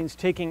loans means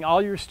taking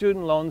all your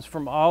student loans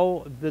from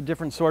all the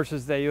different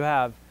sources that you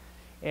have,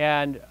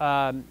 and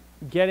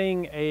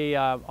getting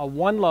a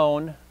one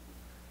loan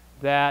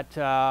that,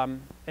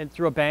 and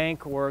through a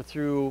bank or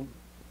through,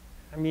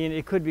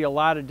 it could be a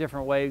lot of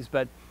different ways,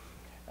 but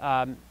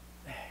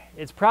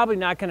it's probably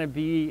not going to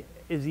be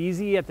as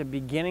easy at the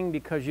beginning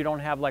because you don't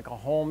have like a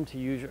home to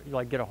use,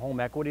 like get a home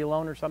equity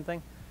loan or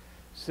something.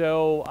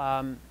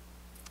 So,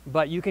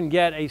 but you can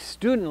get a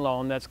student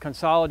loan that's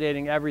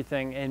consolidating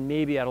everything and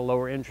maybe at a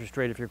lower interest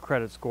rate if your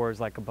credit score is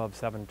like above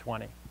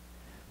 720.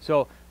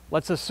 So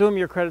let's assume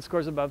your credit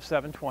score is above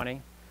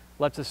 720.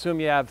 Let's assume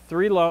you have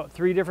three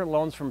different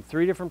loans from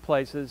 3 different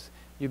places.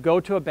 You go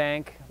to a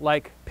bank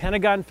like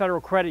Pentagon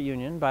Federal Credit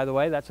Union, by the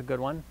way, that's a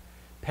good one,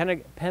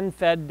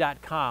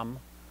 PenFed.com.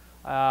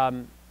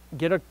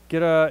 Get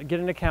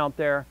an account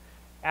there.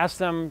 Ask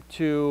them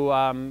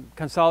to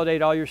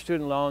consolidate all your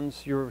student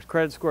loans. Your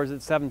credit score is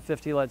at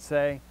 750, let's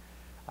say.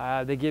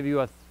 They give you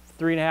a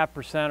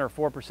 3.5%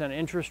 or 4%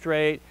 interest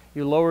rate.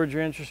 You lowered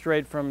your interest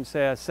rate from,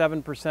 say, a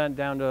 7%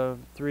 down to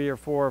 3 or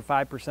 4 or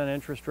 5%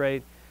 interest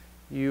rate.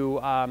 You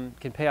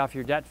can pay off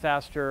your debt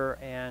faster,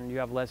 and you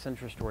have less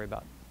interest to worry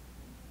about.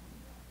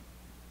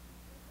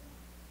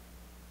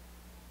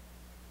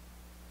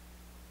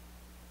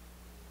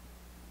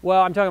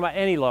 Well, I'm talking about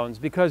any loans,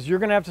 because you're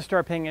going to have to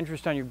start paying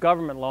interest on your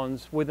government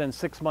loans within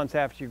 6 months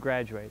after you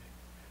graduate.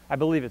 I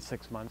believe it's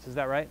 6 months. Is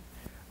that right?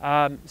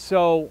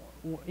 So,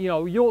 you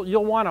know,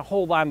 you'll want to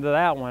hold on to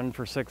that one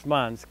for 6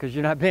 months because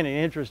you're not paying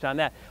any interest on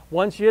that.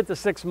 Once you hit the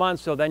 6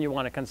 months, so then you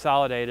want to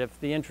consolidate. If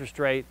the interest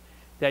rate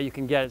that you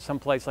can get at some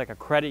place like a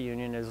credit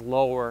union is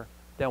lower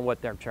than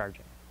what they're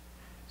charging.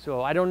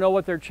 So I don't know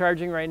what they're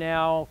charging right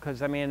now,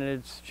 because I mean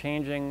it's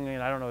changing,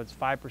 and I don't know, it's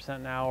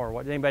 5% now or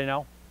what. Anybody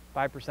know?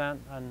 5%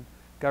 on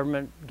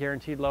government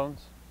guaranteed loans,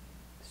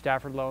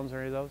 Stafford loans or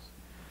any of those?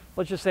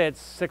 Let's just say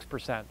it's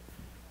 6%.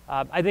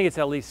 I think it's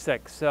at least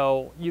 6,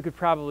 so you could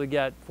probably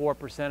get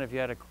 4% if you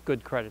had a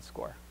good credit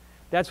score.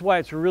 That's why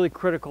it's really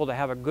critical to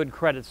have a good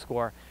credit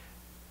score.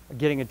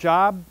 Getting a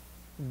job,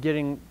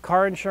 getting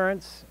car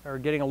insurance, or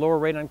getting a lower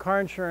rate on car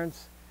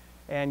insurance,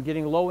 and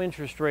getting low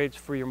interest rates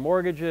for your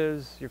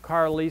mortgages, your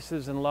car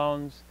leases and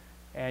loans,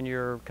 and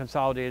your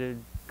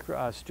consolidated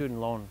student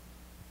loan.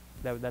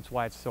 That's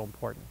why it's so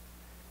important.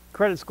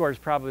 Credit score is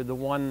probably the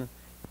one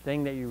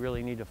thing that you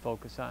really need to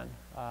focus on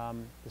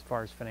as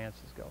far as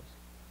finances goes.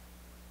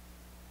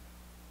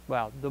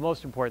 Well, the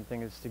most important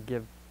thing is to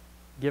give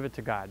it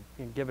to God.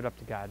 You know, give it up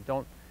to God.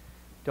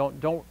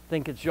 Don't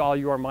think it's all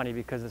your money,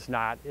 because it's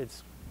not.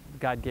 It's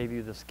God gave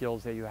you the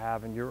skills that you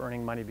have, and you're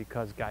earning money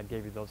because God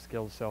gave you those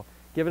skills. So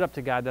give it up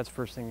to God. That's the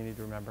first thing you need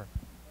to remember.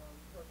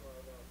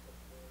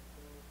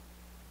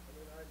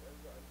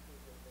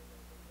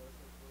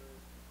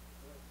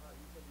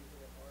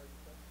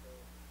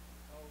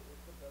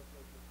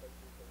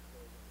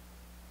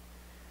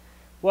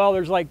 Well,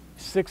 there's like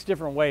 6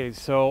 different ways.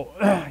 So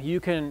you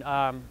can,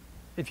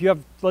 if you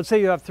have, let's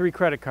say you have 3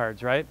 credit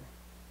cards, right?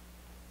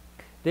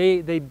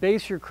 They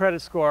base your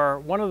credit score,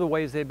 one of the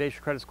ways they base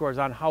your credit score is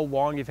on how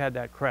long you've had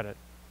that credit.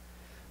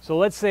 So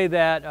let's say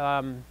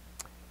that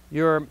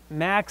your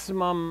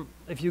maximum,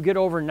 if you get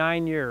over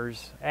 9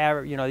 years,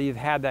 you know, you've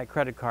had that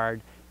credit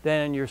card,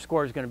 then your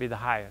score is going to be the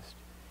highest.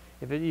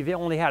 If you've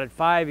only had it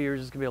 5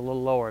 years, it's going to be a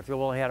little lower. If you've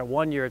only had it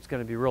 1 year, it's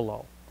going to be real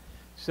low.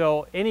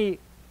 So any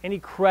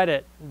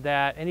credit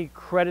that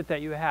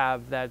you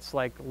have that's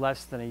like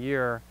less than a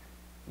year,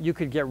 you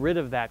could get rid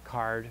of that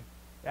card.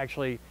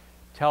 Actually,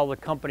 tell the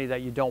company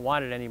that you don't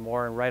want it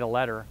anymore and write a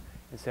letter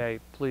and say,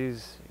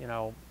 please, you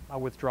know, I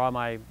withdraw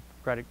my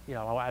credit, you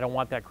know, I don't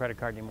want that credit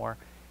card anymore.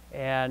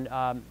 And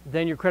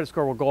then your credit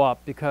score will go up,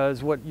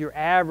 because what your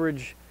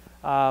average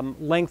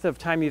length of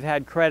time you've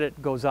had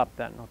credit goes up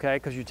then, okay?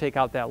 Because you take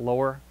out that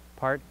lower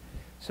part.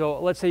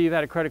 So let's say you've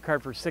had a credit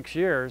card for 6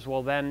 years,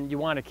 well then you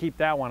want to keep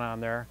that one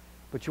on there,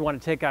 but you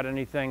want to take out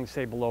anything,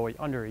 say,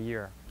 under a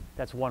year.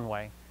 That's one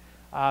way.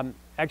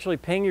 Actually,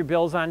 paying your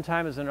bills on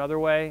time is another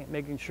way,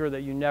 making sure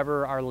that you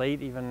never are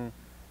late, even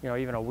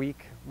a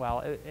week.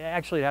 Well,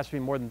 actually, it has to be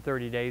more than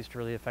 30 days to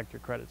really affect your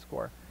credit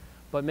score.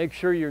 But make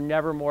sure you're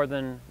never more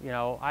than, you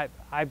know,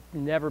 I've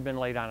never been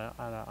late on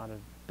a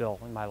bill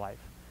in my life.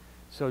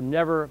 So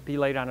never be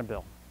late on a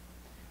bill.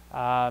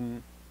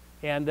 And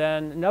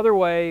then another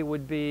way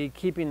would be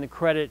keeping the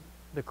credit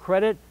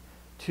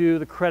to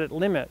the credit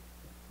limit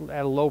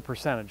at a low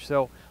percentage.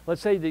 So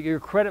let's say that your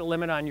credit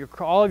limit on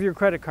all of your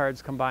credit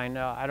cards combined,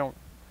 I don't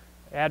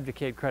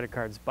advocate credit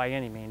cards by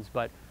any means,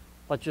 but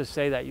let's just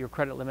say that your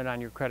credit limit on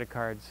your credit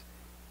cards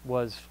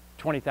was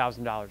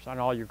 $20,000 on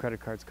all your credit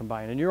cards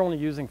combined, and you're only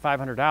using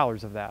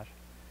 $500 of that.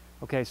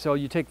 Okay, so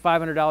you take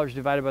 $500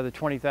 divided by the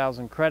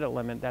 20,000 credit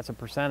limit, that's a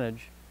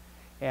percentage,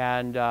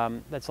 and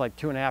that's like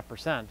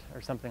 2.5%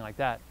 or something like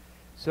that.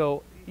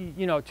 So,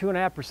 you know,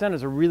 2.5%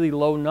 is a really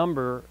low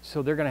number,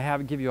 so they're going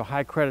to give you a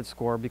high credit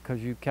score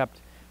because you kept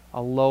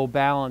a low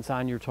balance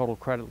on your total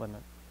credit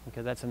limit.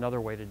 Okay, that's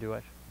another way to do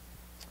it.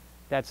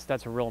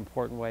 That's a real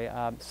important way.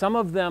 Some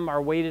of them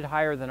are weighted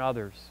higher than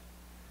others.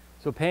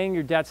 So paying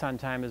your debts on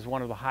time is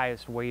one of the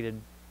highest weighted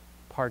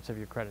parts of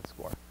your credit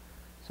score.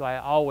 So I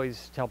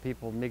always tell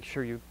people, make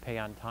sure you pay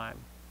on time.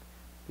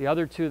 The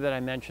other 2 that I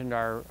mentioned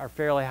are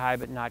fairly high,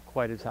 but not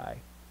quite as high.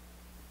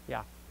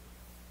 Yeah.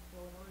 So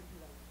in order to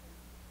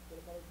get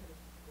a better credit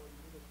score, you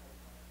need a credit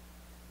card.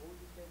 What would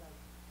you say, like,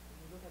 when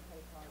you look at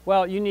credit cards?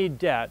 Well, you need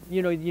debt.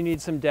 You know, you need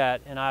some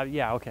debt, and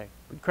yeah, okay.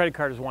 Credit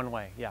card is one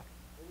way. Yeah.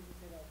 What would you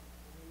say that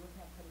when you look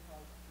at credit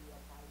cards to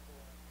apply for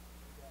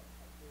debt,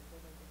 like there's so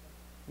many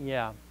different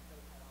Yeah.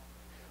 credit card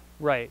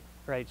offers? Right.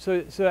 Right.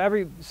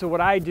 So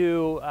what I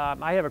do,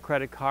 I have a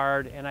credit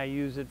card, and I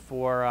use it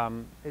for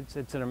it's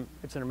an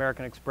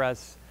American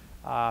Express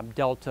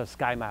Delta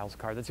Sky Miles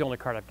card. That's the only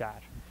card I've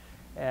got,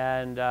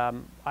 and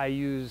I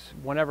use,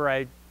 whenever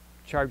I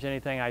charge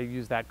anything, I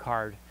use that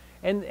card.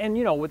 And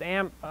you know, with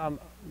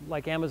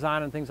like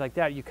Amazon and things like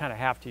that, you kind of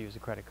have to use a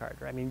credit card.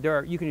 Right? I mean,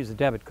 you can use a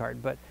debit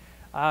card, but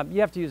you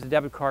have to use a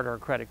debit card or a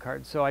credit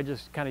card. So I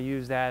just kind of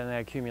use that, and I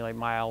accumulate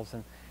miles,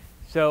 and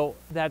So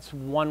that's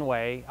one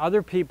way.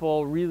 Other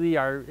people really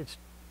are,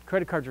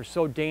 credit cards are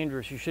so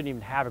dangerous you shouldn't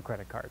even have a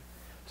credit card.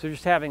 So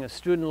just having a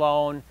student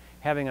loan,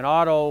 having an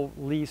auto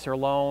lease or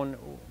loan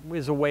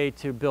is a way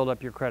to build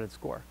up your credit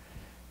score.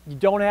 You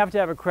don't have to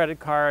have a credit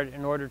card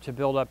in order to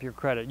build up your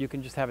credit. You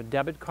can just have a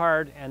debit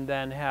card and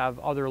then have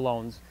other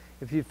loans.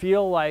 If you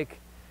feel like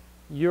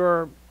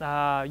you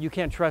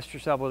can't trust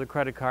yourself with a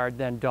credit card,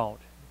 then don't,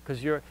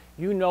 because you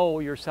know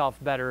yourself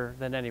better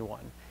than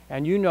anyone.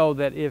 And you know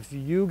that if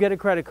you get a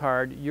credit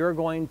card, you're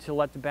going to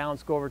let the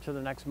balance go over to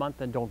the next month,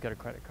 then don't get a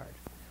credit card.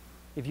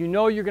 If you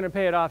know you're going to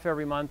pay it off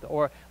every month,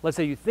 or let's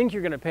say you think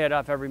you're going to pay it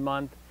off every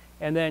month,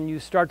 and then you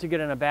start to get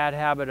in a bad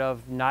habit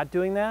of not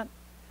doing that,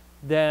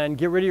 then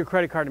get rid of your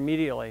credit card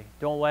immediately.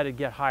 Don't let it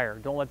get higher.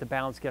 Don't let the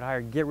balance get higher.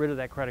 Get rid of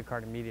that credit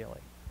card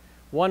immediately.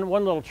 One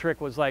little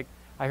trick was, like,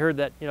 I heard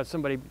that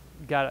somebody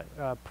got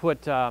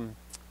put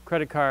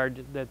credit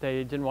card that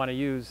they didn't want to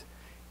use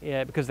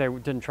because they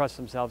didn't trust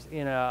themselves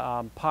in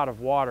a pot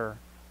of water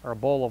or a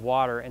bowl of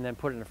water, and then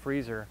put it in a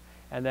freezer.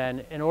 And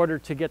then in order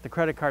to get the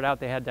credit card out,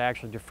 they had to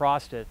actually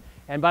defrost it.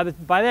 And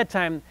by that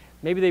time,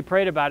 maybe they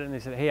prayed about it and they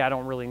said, hey, I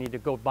don't really need to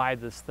go buy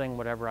this thing,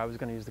 whatever I was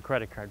going to use the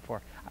credit card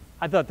for.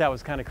 I thought that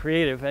was kind of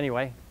creative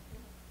anyway.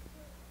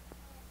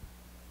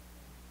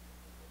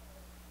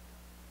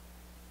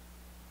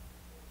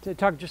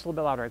 Talk just a little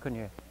bit louder, I couldn't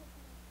hear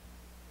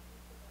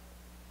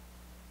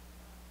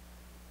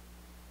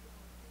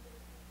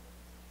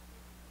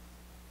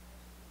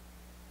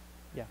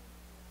you. Yeah,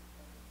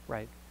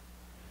 right.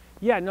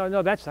 Yeah,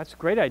 no, that's a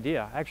great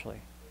idea,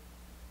 actually.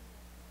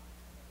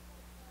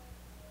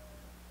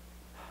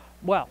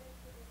 Well,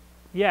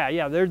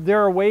 yeah.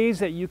 There are ways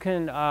that you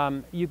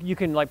can you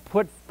can like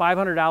put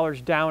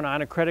 $500 down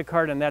on a credit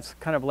card, and that's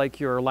kind of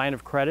like your line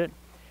of credit.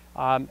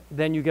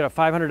 Then you get a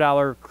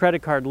 $500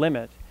 credit card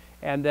limit,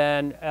 and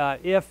then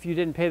if you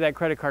didn't pay that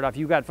credit card off,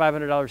 you got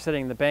 $500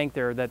 sitting in the bank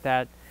there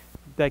that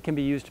can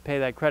be used to pay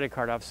that credit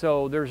card off.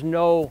 So there's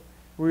no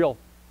real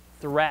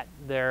threat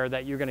there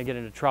that you're going to get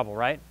into trouble,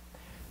 right?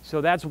 So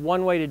that's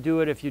one way to do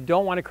it. If you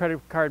don't want a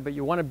credit card but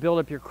you want to build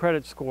up your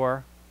credit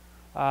score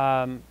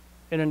in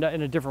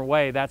a different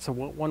way, that's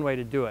one way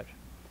to do it.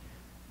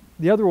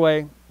 The other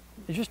way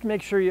is just to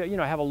make sure you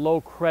have a low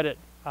credit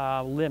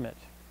limit,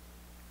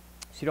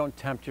 so you don't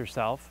tempt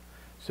yourself.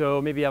 So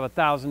maybe you have a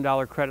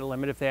 $1,000 credit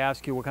limit. If they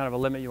ask you what kind of a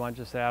limit you want,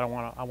 just say I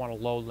want a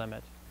low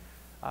limit,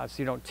 so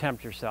you don't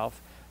tempt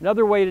yourself.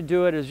 Another way to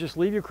do it is just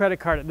leave your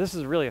credit card. This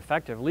is really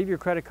effective. Leave your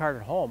credit card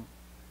at home.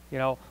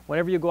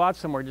 Whenever you go out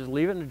somewhere, just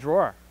leave it in the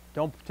drawer.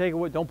 Don't take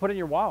it. Don't put it in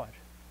your wallet.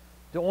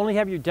 Don't only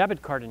have your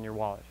debit card in your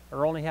wallet,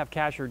 or only have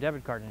cash or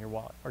debit card in your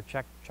wallet, or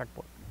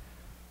checkbook.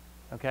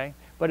 Okay.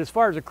 But as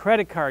far as a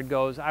credit card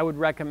goes, I would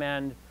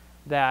recommend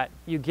that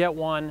you get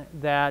one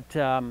that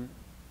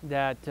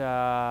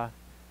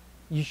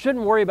you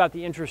shouldn't worry about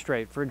the interest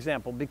rate, for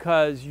example,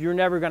 because you're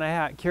never going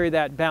to carry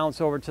that balance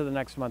over to the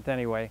next month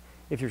anyway,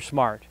 if you're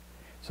smart.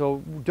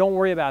 So don't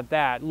worry about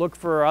that. Look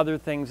for other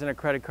things in a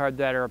credit card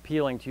that are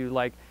appealing to you,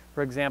 like,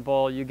 for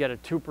example, you get a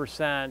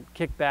 2%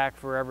 kickback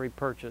for every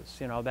purchase.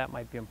 That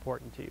might be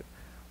important to you.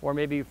 Or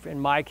maybe in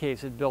my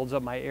case, it builds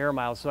up my air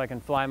miles so I can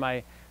fly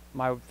my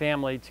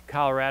family to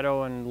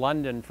Colorado and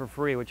London for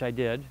free, which I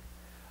did.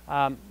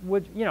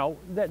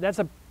 That's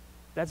a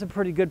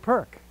pretty good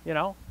perk,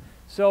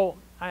 So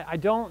I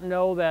don't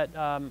know that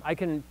I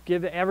can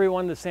give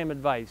everyone the same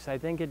advice. I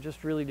think it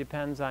just really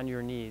depends on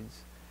your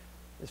needs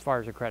as far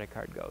as a credit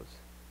card goes.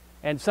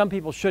 And some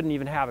people shouldn't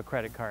even have a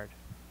credit card.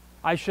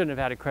 I shouldn't have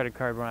had a credit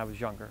card when I was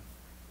younger,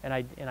 and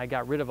I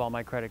got rid of all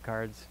my credit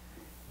cards,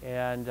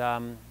 and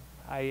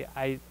I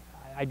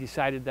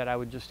decided that I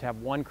would just have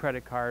one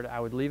credit card.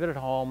 I would leave it at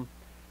home.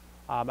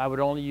 I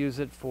would only use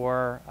it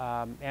for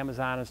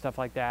Amazon and stuff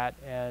like that,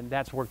 and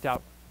that's worked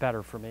out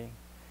better for me,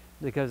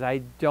 because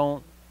I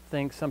don't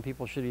think some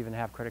people should even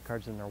have credit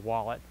cards in their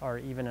wallet or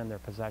even in their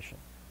possession.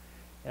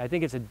 And I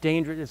think it's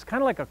it's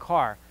kind of like a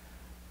car.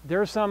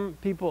 There are some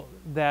people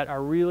that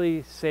are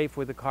really safe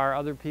with the car.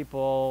 Other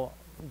people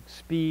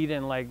speed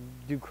and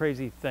do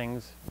crazy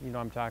things. You know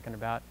what I'm talking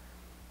about.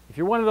 If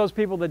you're one of those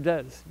people that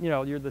does,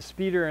 you're the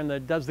speeder and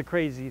that does the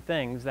crazy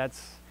things,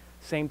 that's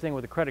same thing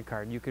with a credit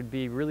card. You could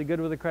be really good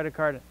with a credit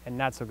card and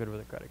not so good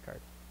with a credit card.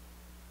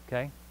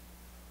 Okay?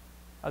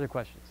 Other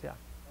questions? Yeah.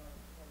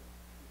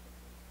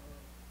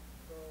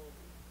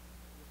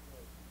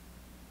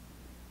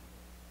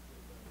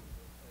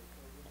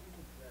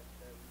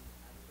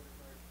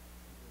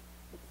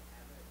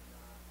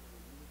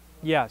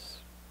 Yes.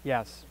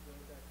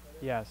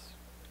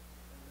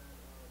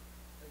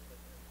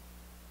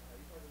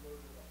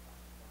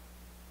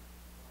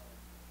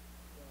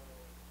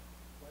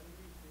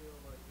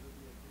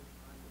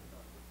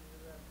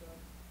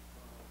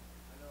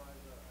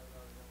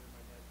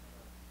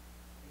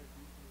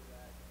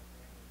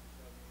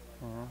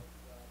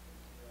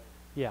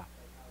 Yeah.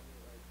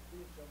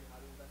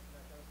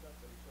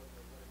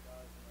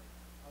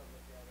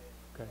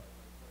 Okay.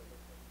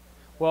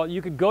 Well,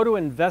 you could go to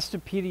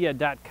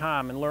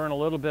Investopedia.com and learn a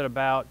little bit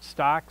about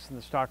stocks and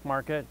the stock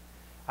market.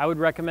 I would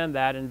recommend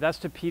that,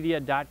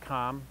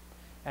 Investopedia.com.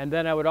 And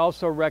then I would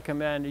also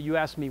recommend, you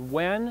ask me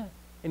when,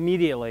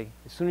 immediately,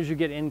 as soon as you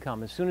get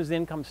income. As soon as the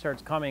income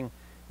starts coming,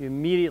 you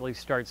immediately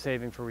start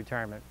saving for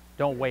retirement.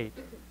 Don't wait,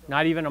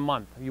 not even a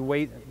month. You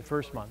wait the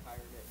first month.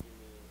 Retirement, you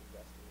mean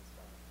investing in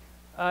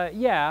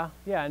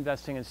stocks? Yeah,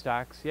 investing in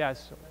stocks,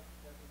 yes. That's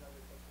another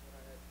question that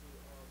I had too.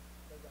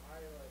 Because I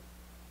like,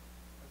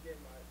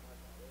 again, my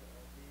father,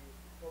 he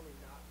told me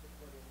not to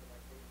put into my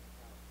savings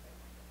account and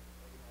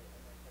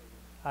my credit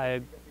union.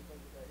 Because of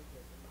the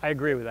interest. I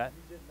agree with that.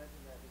 You did mention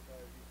that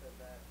because you said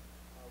that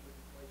with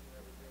inflation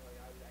and everything,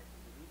 like I would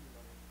actually be losing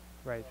money.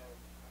 Right.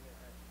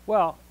 So,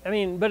 Well, I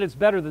mean, but it's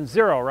better than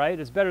zero, right?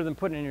 It's better than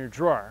putting it in your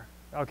drawer.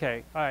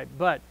 Okay, all right,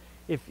 but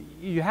if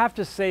you have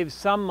to save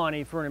some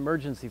money for an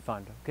emergency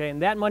fund, okay,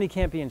 and that money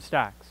can't be in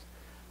stocks.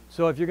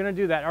 So if you're going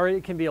to do that, or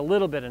it can be a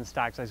little bit in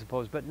stocks, I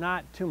suppose, but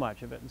not too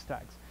much of it in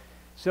stocks.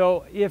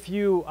 So if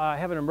you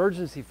have an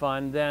emergency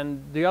fund,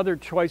 then the other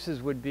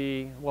choices would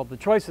be, well, the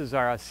choices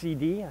are a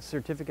CD, a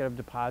certificate of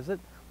deposit,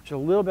 which is a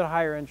little bit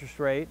higher interest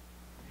rate.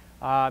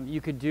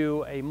 You could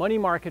do a money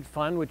market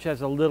fund, which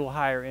has a little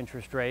higher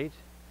interest rate.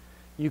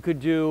 You could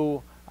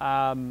do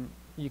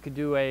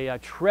a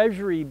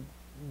treasury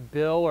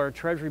bill or a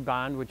treasury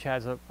bond, which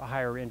has a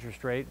higher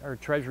interest rate, or a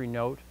treasury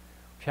note,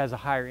 which has a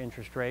higher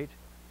interest rate.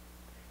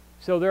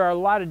 So there are a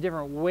lot of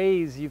different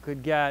ways you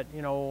could get,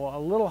 you know, a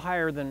little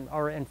higher than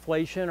or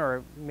inflation,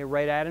 or maybe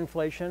right at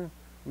inflation,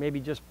 maybe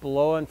just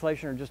below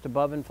inflation or just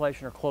above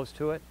inflation or close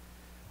to it,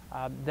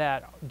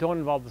 that don't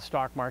involve the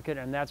stock market,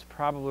 and that's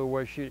probably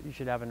where you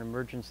should have an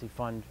emergency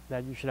fund,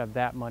 that you should have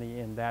that money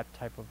in that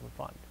type of a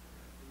fund.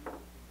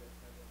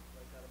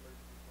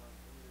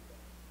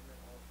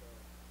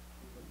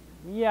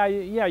 Yeah,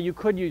 you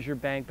could use your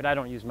bank, but I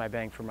don't use my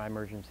bank for my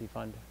emergency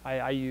fund.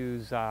 I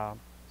use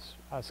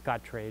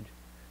Scottrade,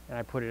 and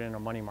I put it in a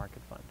money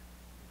market fund.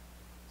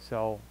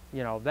 So,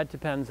 you know, that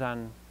depends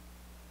on,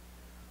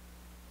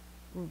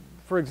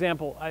 for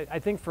example, I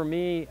think for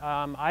me,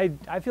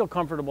 I feel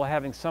comfortable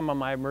having some of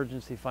my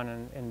emergency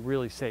fund in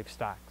really safe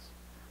stocks.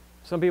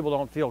 Some people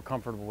don't feel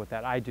comfortable with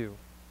that. I do.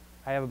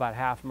 I have about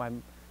half of my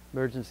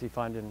emergency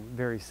fund in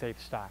very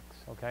safe stocks,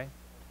 okay?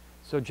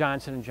 So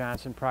Johnson &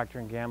 Johnson,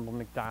 Procter & Gamble,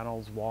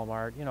 McDonald's,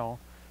 Walmart, you know,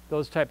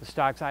 those type of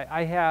stocks.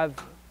 I have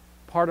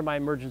part of my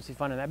emergency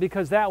fund in that,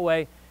 because that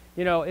way,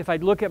 you know, if I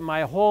look at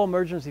my whole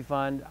emergency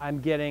fund,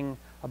 I'm getting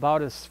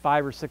about a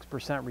 5 or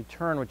 6%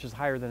 return, which is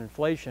higher than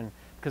inflation,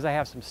 because I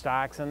have some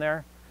stocks in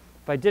there.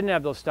 If I didn't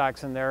have those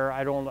stocks in there,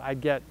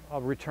 I'd get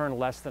a return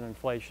less than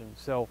inflation.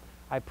 So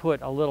I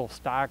put a little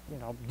stock, you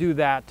know, do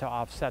that to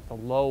offset the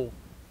low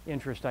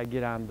interest I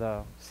get on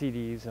the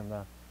CDs and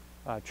the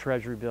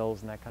treasury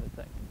bills and that kind of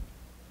thing.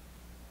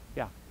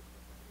 Yeah.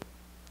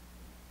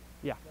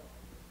 Yeah.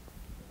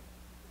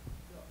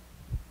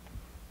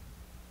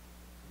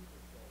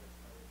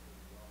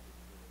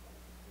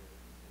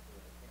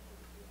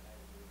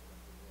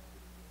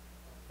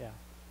 Yeah.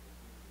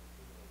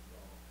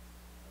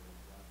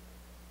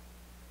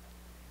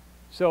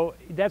 So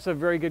that's a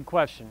very good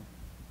question,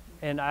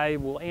 and I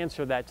will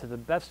answer that to the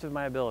best of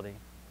my ability.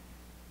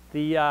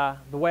 The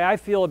way I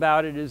feel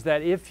about it is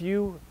that if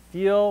you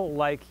feel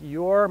like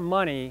your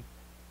money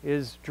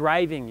is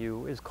driving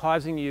you, is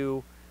causing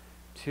you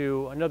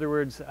to, in other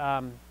words,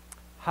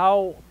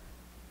 how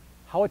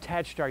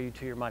attached are you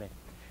to your money?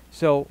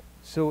 So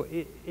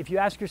if you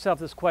ask yourself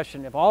this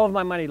question, if all of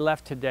my money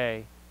left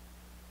today,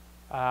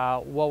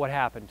 what would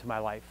happen to my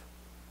life?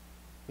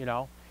 You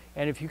know,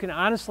 and if you can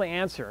honestly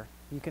answer,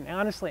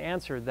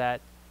 that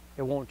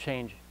it won't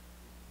change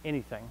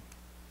anything,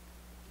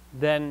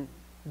 then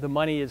the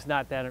money is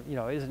not that, you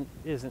know,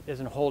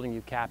 isn't holding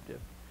you captive.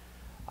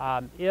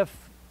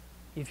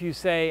 If you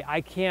say, I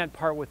can't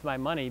part with my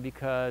money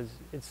because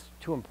it's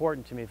too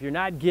important to me, if you're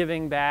not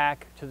giving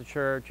back to the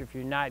church, if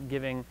you're not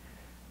giving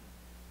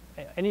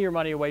any of your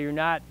money away, you're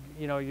not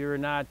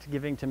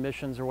giving to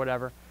missions or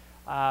whatever,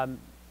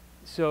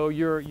 so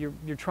you're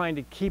trying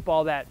to keep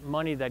all that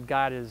money that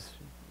God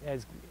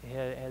has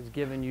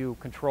given you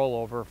control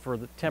over for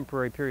the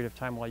temporary period of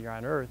time while you're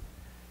on earth.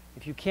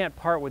 If you can't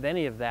part with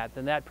any of that,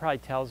 then that probably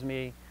tells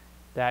me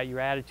that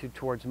your attitude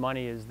towards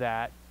money is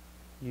that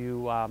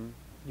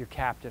you're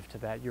captive to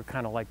that. You're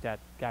kind of like that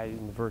guy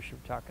in the verse you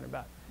were talking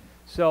about.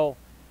 So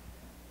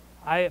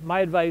my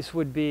advice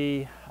would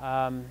be,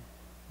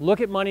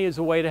 look at money as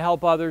a way to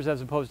help others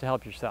as opposed to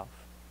help yourself.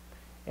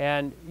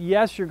 And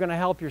yes, you're going to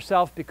help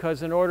yourself,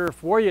 because in order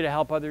for you to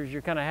help others,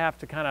 you're going to have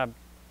to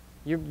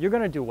you're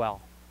going to do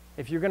well.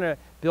 If you're going to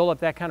build up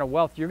that kind of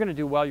wealth, you're going to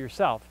do well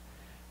yourself.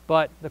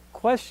 But the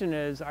question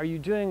is, are you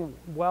doing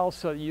well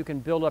so that you can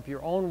build up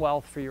your own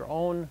wealth for your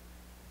own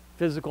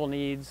physical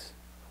needs,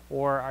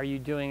 or are you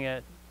doing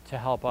it to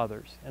help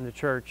others and the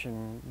church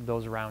and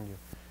those around you?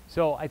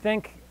 So I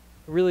think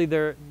really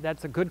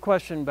that's a good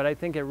question, but I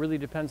think it really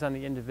depends on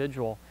the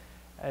individual.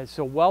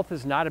 So wealth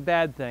is not a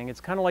bad thing.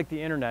 It's kind of like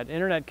the internet.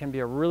 Internet can be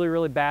a really,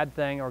 really bad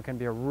thing, or it can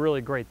be a really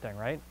great thing,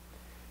 right?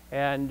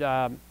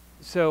 And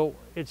so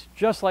it's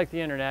just like the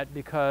internet,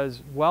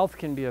 because wealth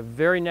can be a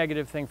very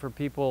negative thing for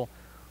people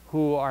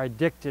who are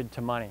addicted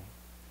to money,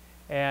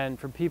 and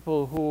for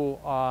people who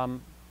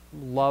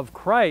love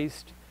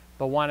Christ,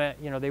 but want to,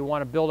 you know, they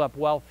want to build up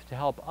wealth to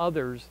help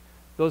others,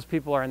 those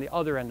people are on the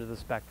other end of the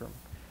spectrum.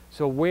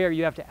 So where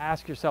you have to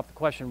ask yourself the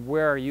question,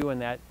 where are you in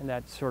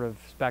that sort of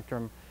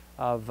spectrum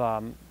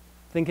of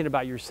thinking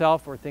about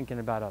yourself or thinking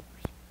about others?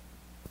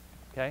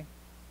 Okay?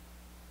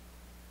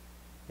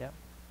 Yeah.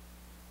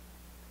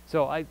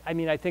 So I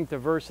mean, I think the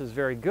verse is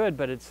very good,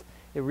 but it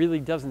really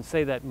doesn't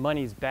say that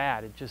money's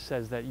bad. It just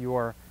says that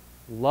your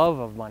love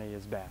of money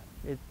is bad.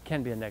 It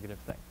can be a negative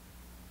thing.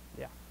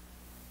 Yeah.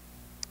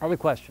 Other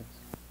questions?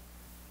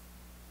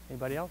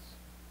 Anybody else?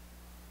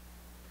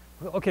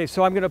 Okay,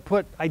 so I'm going to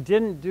put, I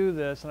didn't do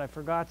this and I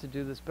forgot to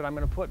do this, but I'm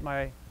going to put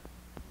my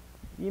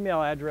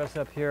email address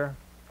up here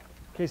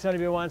in case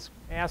anybody wants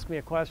to ask me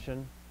a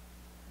question.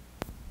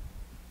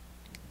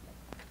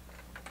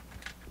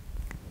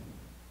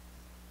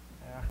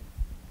 Yeah.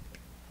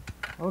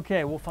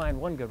 Okay, we'll find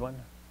one good one.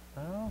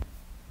 Oh,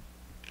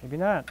 maybe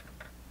not.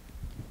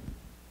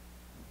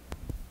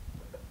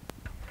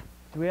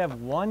 Do we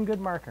have one good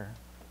marker?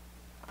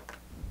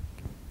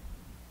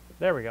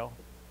 There we go.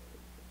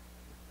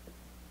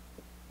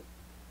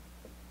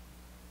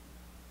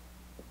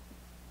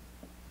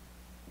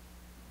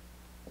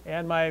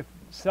 And my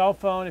cell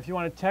phone, if you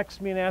want to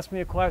text me and ask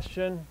me a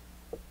question.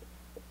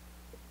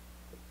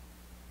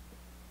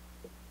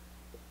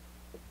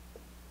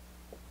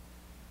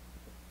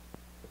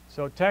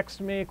 So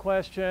text me a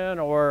question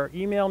or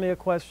email me a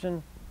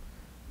question.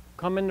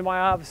 Come into my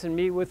office and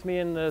meet with me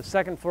in the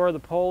second floor of the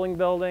polling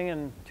building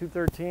in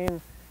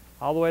 213,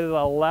 all the way to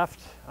the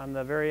left on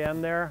the very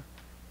end there.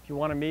 If you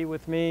want to meet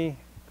with me,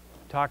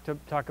 talk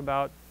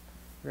about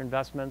your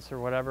investments or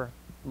whatever,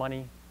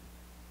 money,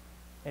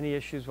 any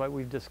issues what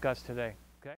we've discussed today.